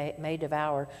whom he may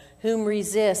devour, whom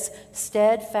resist,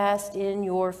 steadfast in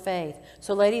your faith.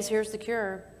 So ladies, here's the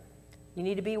cure. You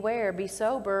need to beware, be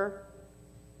sober.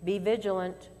 be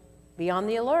vigilant, be on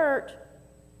the alert.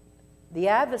 The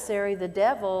adversary, the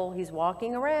devil, he's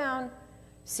walking around,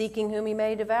 seeking whom he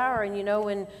may devour. And you know,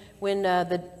 when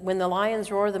the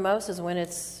lions roar the most is when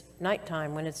it's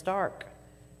nighttime, when it's dark.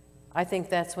 I think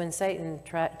that's when Satan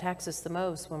attacks us the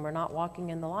most, when we're not walking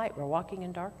in the light, we're walking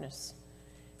in darkness.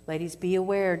 Ladies, be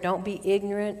aware. Don't be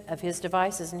ignorant of his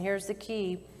devices. And here's the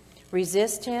key.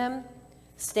 Resist him.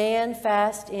 Stand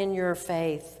fast in your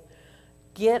faith.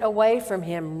 Get away from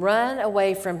him. Run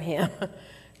away from him.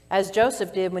 As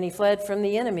Joseph did when he fled from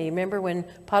the enemy. Remember when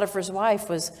Potiphar's wife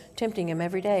was tempting him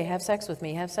every day, have sex with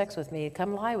me,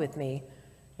 come lie with me.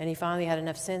 And he finally had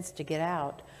enough sense to get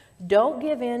out. Don't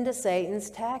give in to Satan's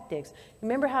tactics.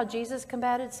 Remember how Jesus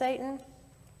combated Satan?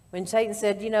 When Satan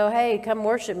said, you know, hey, come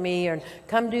worship me, or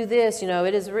come do this, you know,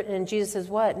 it is written. And Jesus says,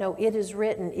 what? No, it is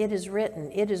written, it is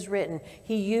written, it is written.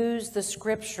 He used the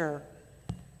scripture.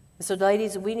 So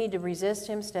ladies, we need to resist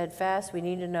him steadfast. We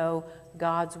need to know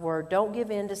God's word. Don't give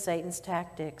in to Satan's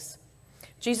tactics.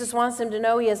 Jesus wants them to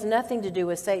know he has nothing to do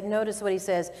with Satan. Notice what he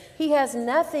says. He has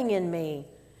nothing in me.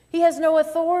 He has no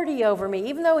authority over me.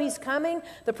 Even though he's coming,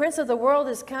 the prince of the world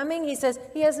is coming, he says,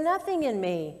 he has nothing in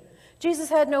me. Jesus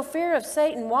had no fear of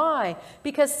Satan. Why?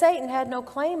 Because Satan had no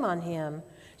claim on him.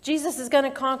 Jesus is going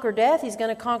to conquer death. He's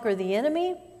going to conquer the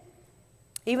enemy.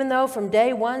 Even though from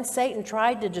day one Satan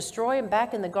tried to destroy him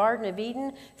back in the Garden of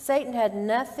Eden, Satan had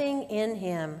nothing in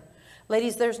him.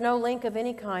 Ladies, there's no link of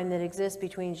any kind that exists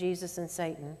between Jesus and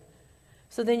Satan.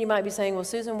 So then you might be saying, well,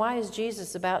 Susan, why is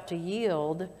Jesus about to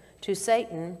yield to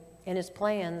Satan and his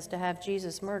plans to have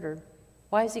Jesus murdered?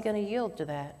 Why is he going to yield to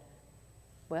that?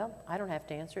 Well, I don't have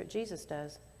to answer it. Jesus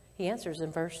does. He answers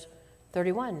in verse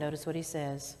 31. Notice what he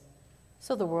says.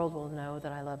 So the world will know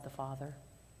that I love the Father.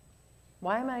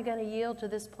 Why am I going to yield to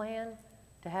this plan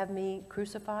to have me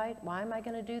crucified? Why am I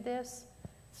going to do this?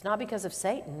 It's not because of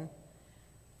Satan,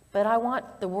 but I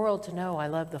want the world to know I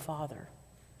love the Father.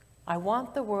 I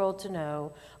want the world to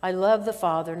know I love the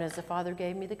Father, and as the Father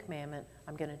gave me the commandment,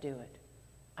 I'm going to do it.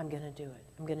 I'm going to do it.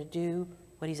 I'm going to do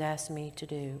what he's asked me to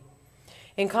do.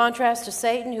 In contrast to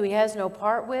Satan, who he has no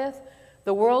part with,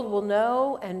 the world will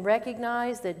know and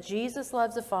recognize that Jesus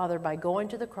loves the Father by going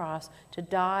to the cross to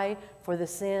die for the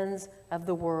sins of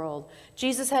the world.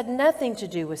 Jesus had nothing to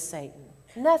do with Satan.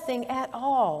 Nothing at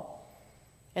all.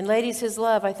 And ladies, his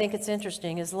love, I think it's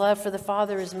interesting. His love for the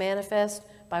Father is manifest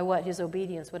by what? His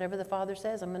obedience. Whatever the Father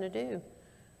says, I'm going to do.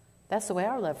 That's the way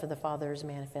our love for the Father is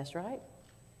manifest, right?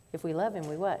 If we love him,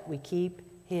 we what? We keep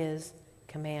his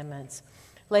commandments.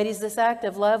 Ladies, this act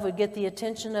of love would get the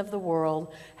attention of the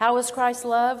world. How is Christ's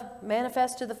love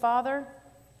manifest to the Father?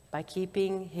 By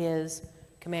keeping his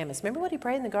commandments. Remember what he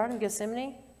prayed in the Garden of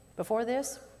Gethsemane before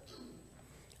this?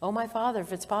 Oh, my Father,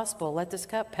 if it's possible, let this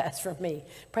cup pass from me.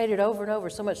 Prayed it over and over,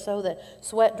 so much so that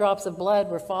sweat drops of blood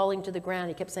were falling to the ground.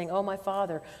 He kept saying, oh, my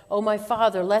Father,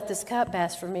 let this cup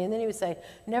pass from me. And then he would say,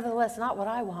 nevertheless, not what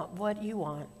I want, what you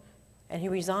want. And he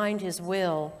resigned his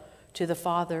will to the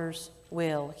Father's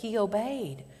will. He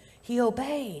obeyed. He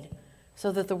obeyed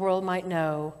so that the world might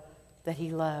know that he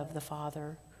loved the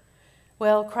Father.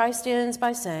 Well, Christ ends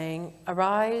by saying,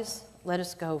 arise, let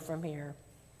us go from here.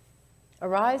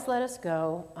 Arise, let us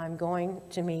go. I'm going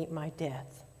to meet my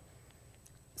death.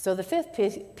 So the fifth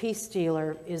peace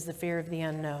stealer is the fear of the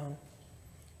unknown.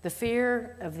 The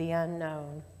fear of the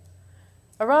unknown.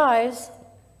 Arise,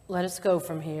 let us go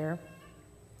from here.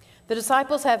 The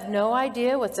disciples have no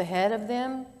idea what's ahead of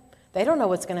them. They don't know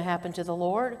what's going to happen to the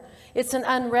Lord. It's an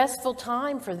unrestful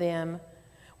time for them.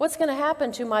 What's going to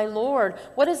happen to my Lord?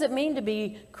 What does it mean to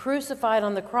be crucified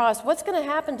on the cross? What's going to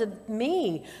happen to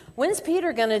me? When's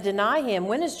Peter going to deny him?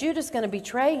 When is Judas going to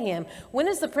betray him? When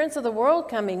is the prince of the world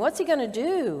coming? What's he going to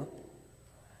do?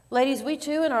 Ladies, we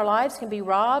too in our lives can be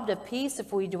robbed of peace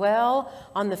if we dwell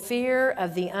on the fear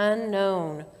of the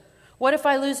unknown. What if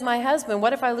I lose my husband?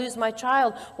 What if I lose my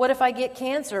child? What if I get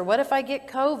cancer? What if I get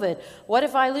COVID? What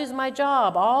if I lose my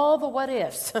job? All the what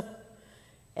ifs.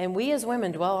 And we as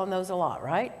women dwell on those a lot,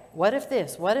 right? What if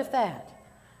this? What if that?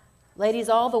 Ladies,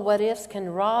 all the what ifs can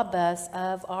rob us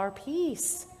of our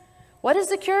peace. What is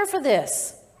the cure for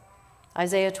this?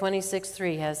 Isaiah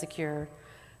 26:3 has the cure.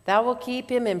 Thou wilt keep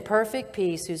him in perfect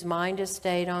peace whose mind is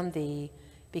stayed on thee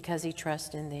because he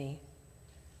trusts in thee.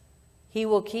 He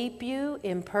will keep you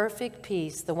in perfect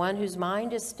peace, the one whose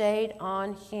mind is stayed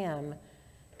on him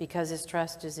because his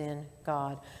trust is in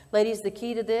God. Ladies, the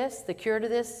key to this, the cure to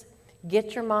this,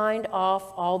 get your mind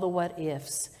off all the what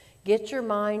ifs. Get your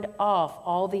mind off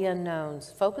all the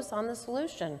unknowns. Focus on the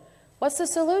solution. What's the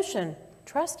solution?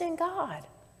 Trust in God.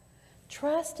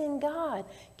 Trust in God.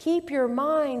 Keep your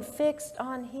mind fixed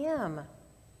on him.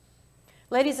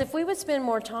 Ladies, if we would spend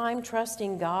more time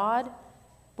trusting God,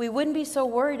 we wouldn't be so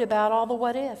worried about all the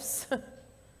what ifs.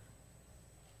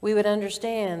 We would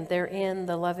understand they're in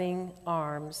the loving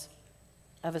arms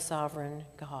of a sovereign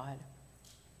God.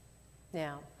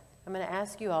 Now, I'm going to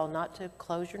ask you all not to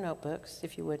close your notebooks,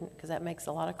 if you wouldn't, because that makes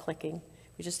a lot of clicking.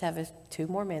 We just have 2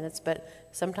 more minutes, but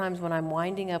sometimes when I'm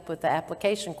winding up with the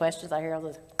application questions, I hear all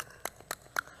this.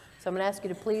 So I'm going to ask you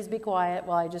to please be quiet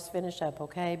while I just finish up,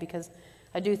 okay? Because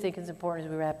I do think it's important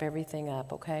as we wrap everything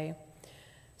up, okay?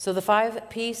 So the 5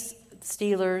 peace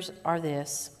stealers are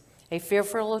this: a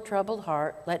fearful or troubled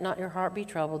heart, let not your heart be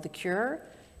troubled. The cure,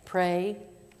 pray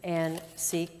and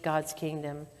seek God's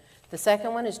kingdom. The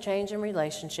second one is change in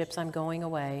relationships. I'm going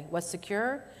away. What's the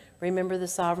cure? Remember the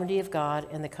sovereignty of God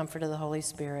and the comfort of the Holy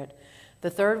Spirit. The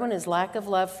third one is lack of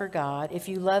love for God. If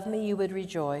you love me, you would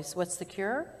rejoice. What's the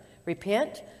cure?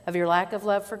 Repent of your lack of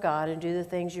love for God and do the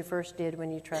things you first did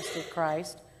when you trusted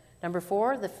Christ. Number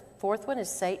 4, the fourth one is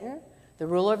Satan. The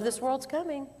ruler of this world's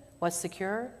coming. What's the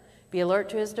cure? Be alert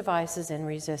to his devices and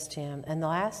resist him. And the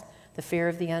last, the fear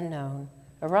of the unknown.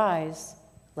 Arise,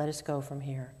 let us go from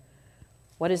here.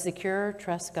 What is the cure?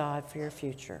 Trust God for your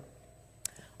future.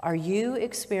 Are you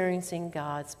experiencing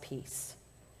God's peace?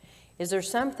 Is there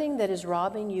something that is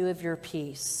robbing you of your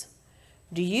peace?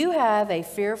 Do you have a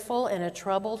fearful and a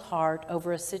troubled heart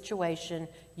over a situation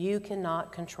you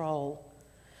cannot control?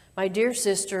 My dear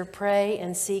sister, pray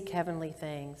and seek heavenly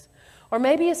things. Or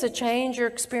maybe it's a change or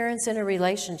experience in a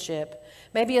relationship.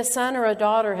 Maybe a son or a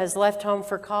daughter has left home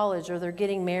for college, or they're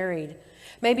getting married.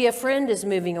 Maybe a friend is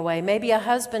moving away. Maybe a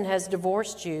husband has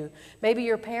divorced you. Maybe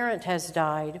your parent has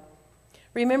died.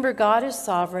 Remember, God is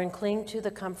sovereign. Cling to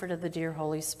the comfort of the dear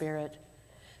Holy Spirit.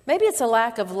 Maybe it's a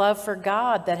lack of love for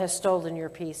God that has stolen your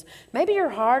peace. Maybe your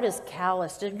heart is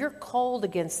calloused and you're cold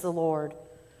against the Lord.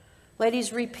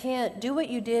 Ladies, repent. Do what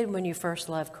you did when you first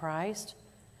loved Christ.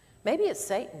 Maybe it's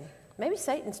Satan. Maybe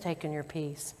Satan's taken your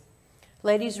peace.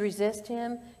 Ladies, resist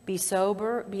him. Be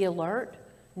sober. Be alert.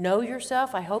 Know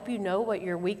yourself. I hope you know what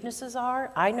your weaknesses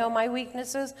are. I know my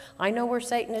weaknesses. I know where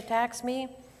Satan attacks me.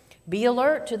 Be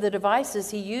alert to the devices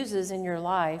he uses in your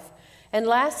life. And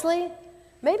lastly,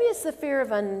 maybe it's the fear of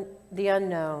the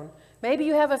unknown. Maybe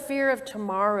you have a fear of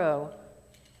tomorrow.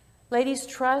 Ladies,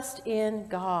 trust in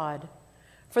God.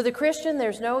 For the Christian,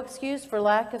 there's no excuse for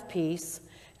lack of peace.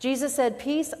 Jesus said,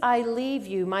 "Peace I leave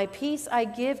you, my peace I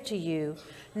give to you."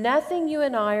 Nothing you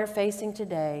and I are facing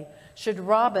today should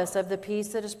rob us of the peace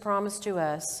that is promised to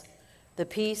us, the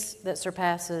peace that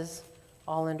surpasses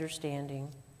all understanding.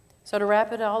 So to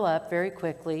wrap it all up very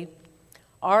quickly,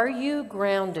 are you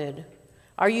grounded?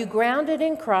 Are you grounded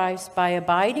in Christ by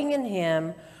abiding in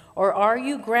him, or are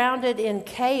you grounded in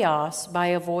chaos by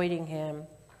avoiding him?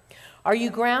 Are you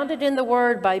grounded in the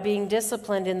Word by being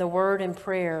disciplined in the Word and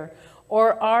prayer,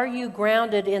 or are you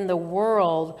grounded in the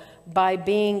world by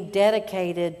being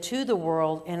dedicated to the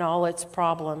world and all its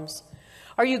problems?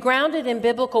 Are you grounded in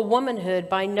biblical womanhood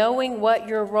by knowing what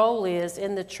your role is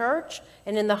in the church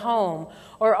and in the home?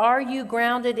 Or are you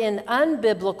grounded in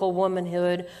unbiblical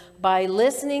womanhood by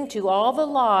listening to all the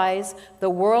lies the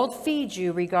world feeds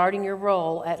you regarding your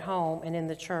role at home and in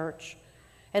the church?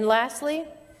 And lastly,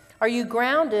 are you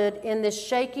grounded in this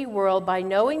shaky world by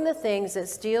knowing the things that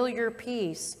steal your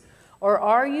peace? Or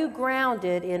are you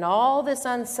grounded in all this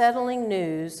unsettling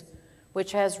news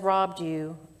which has robbed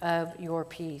you of your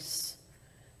peace?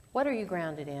 What are you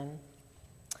grounded in?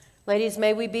 Ladies,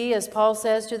 may we be, as Paul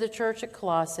says to the church at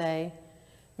Colossae,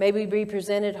 may we be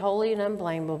presented holy and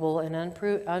unblameable and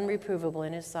unreprovable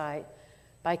in his sight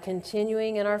by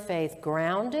continuing in our faith,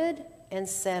 grounded and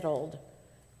settled,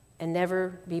 and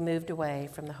never be moved away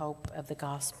from the hope of the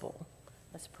gospel.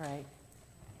 Let's pray.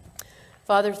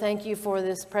 Father, thank you for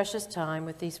this precious time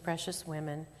with these precious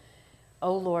women.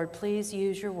 Oh Lord, please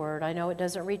use your word. I know it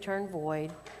doesn't return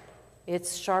void.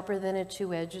 It's sharper than a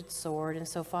two-edged sword. And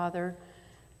so, Father,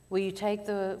 will you take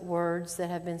the words that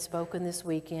have been spoken this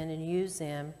weekend and use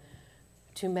them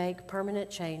to make permanent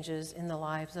changes in the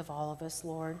lives of all of us,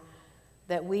 Lord,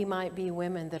 that we might be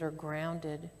women that are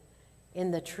grounded in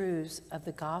the truths of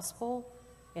the gospel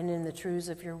and in the truths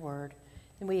of your word.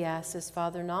 And we ask this,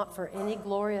 Father, not for any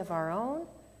glory of our own,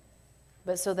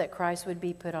 but so that Christ would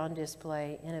be put on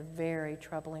display in a very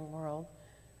troubling world.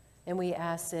 And we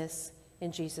ask this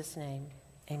in Jesus' name.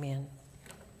 Amen.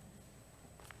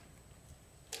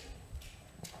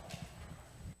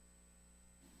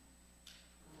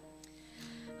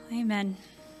 Amen.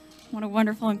 What a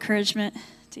wonderful encouragement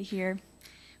to hear.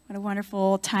 What a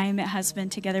wonderful time it has been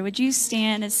together. Would you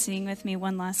stand and sing with me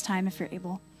one last time if you're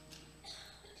able?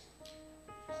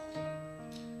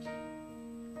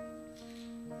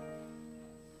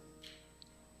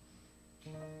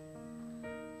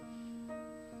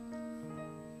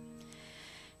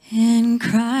 In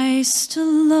Christ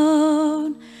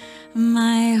alone,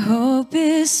 my hope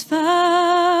is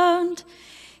found.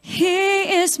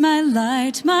 He is my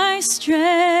light, my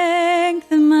strength,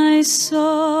 my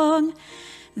song.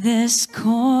 This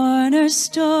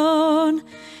cornerstone,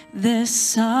 this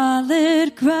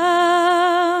solid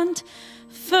ground,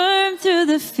 firm through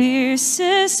the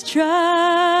fiercest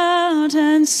drought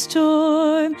and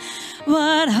storm.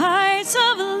 What heights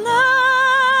of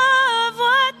love,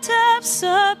 what depths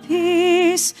of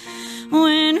peace,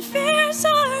 when fears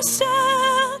are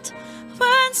stilled,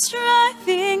 when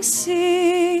striving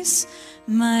cease.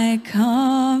 My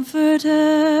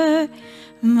comforter,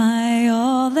 my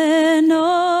all in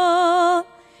all,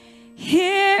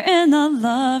 here in the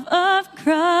love of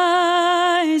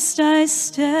Christ I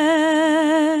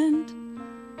stand.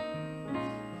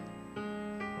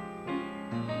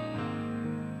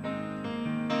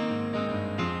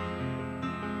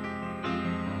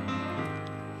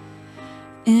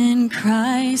 In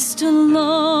Christ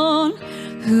alone,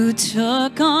 who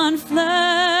took on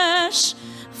flesh,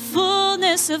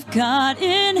 fullness of God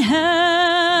in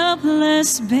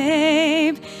helpless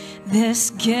babe,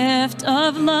 this gift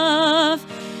of love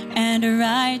and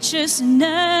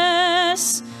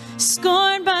righteousness,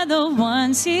 scorned by the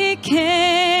ones he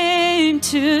came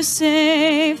to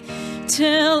save,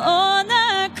 till on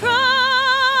the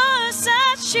cross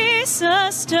that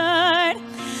Jesus died,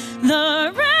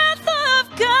 the wrath of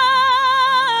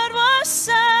God was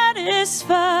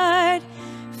satisfied.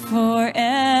 For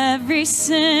every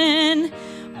sin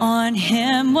on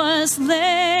him was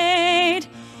laid.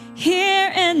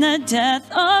 Here in the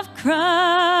death of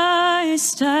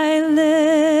Christ I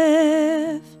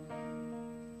live.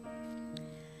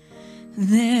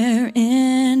 There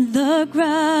in the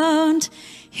ground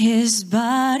his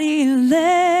body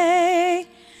lay,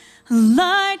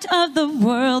 light of the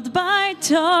world by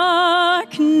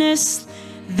darkness.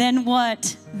 Then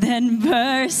what? Then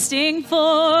bursting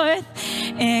forth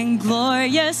in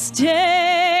glorious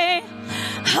day,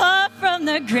 up from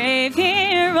the grave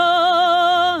he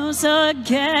rose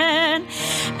again.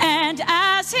 And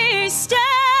as he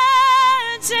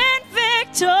stands in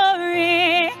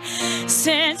victory,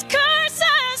 since curse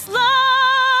has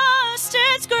lost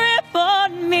its grip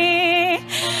on me,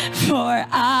 for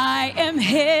I am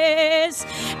his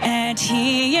and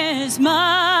he is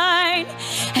mine,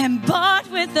 and bought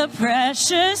with the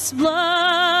precious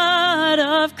blood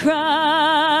of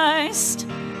Christ.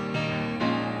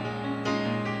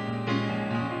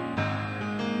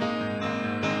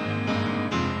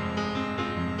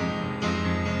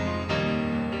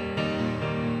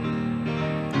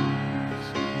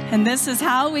 And this is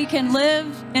how we can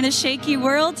live in a shaky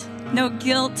world. No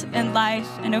guilt in life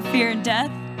and no fear in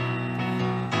death.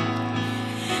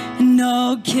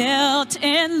 No guilt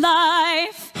in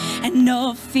life and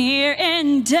no fear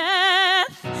in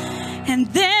death. And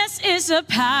this is the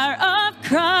power of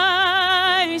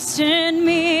Christ in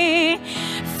me.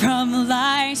 From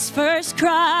life's first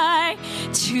cry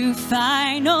to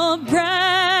final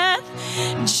breath,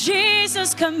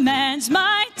 Jesus commands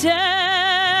my destiny.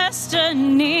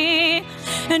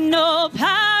 And no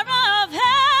power of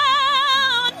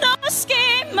hell, no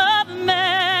scheme of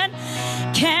man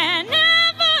can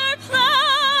ever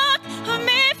pluck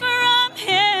me from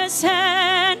his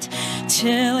hand,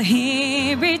 till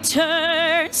he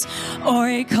returns or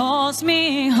he calls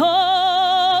me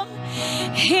home.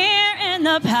 Here in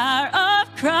the power of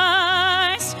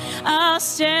Christ I'll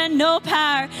stand. No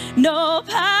power of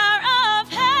hell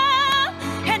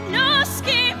and no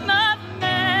scheme of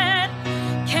man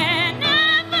can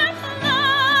ever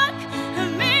pluck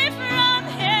me from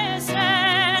his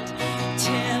hand,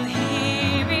 till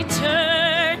he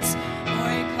returns or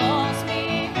he calls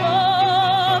me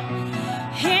home.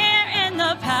 Here in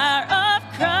the power of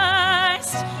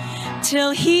Christ,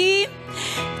 till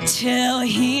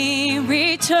he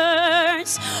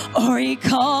returns or he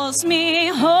calls me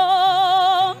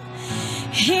home.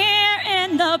 Here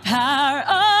in the power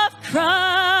of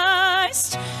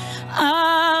Christ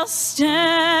I'll stand.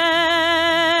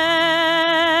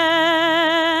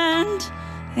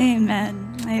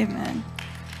 Amen. Amen.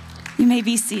 You may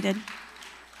be seated.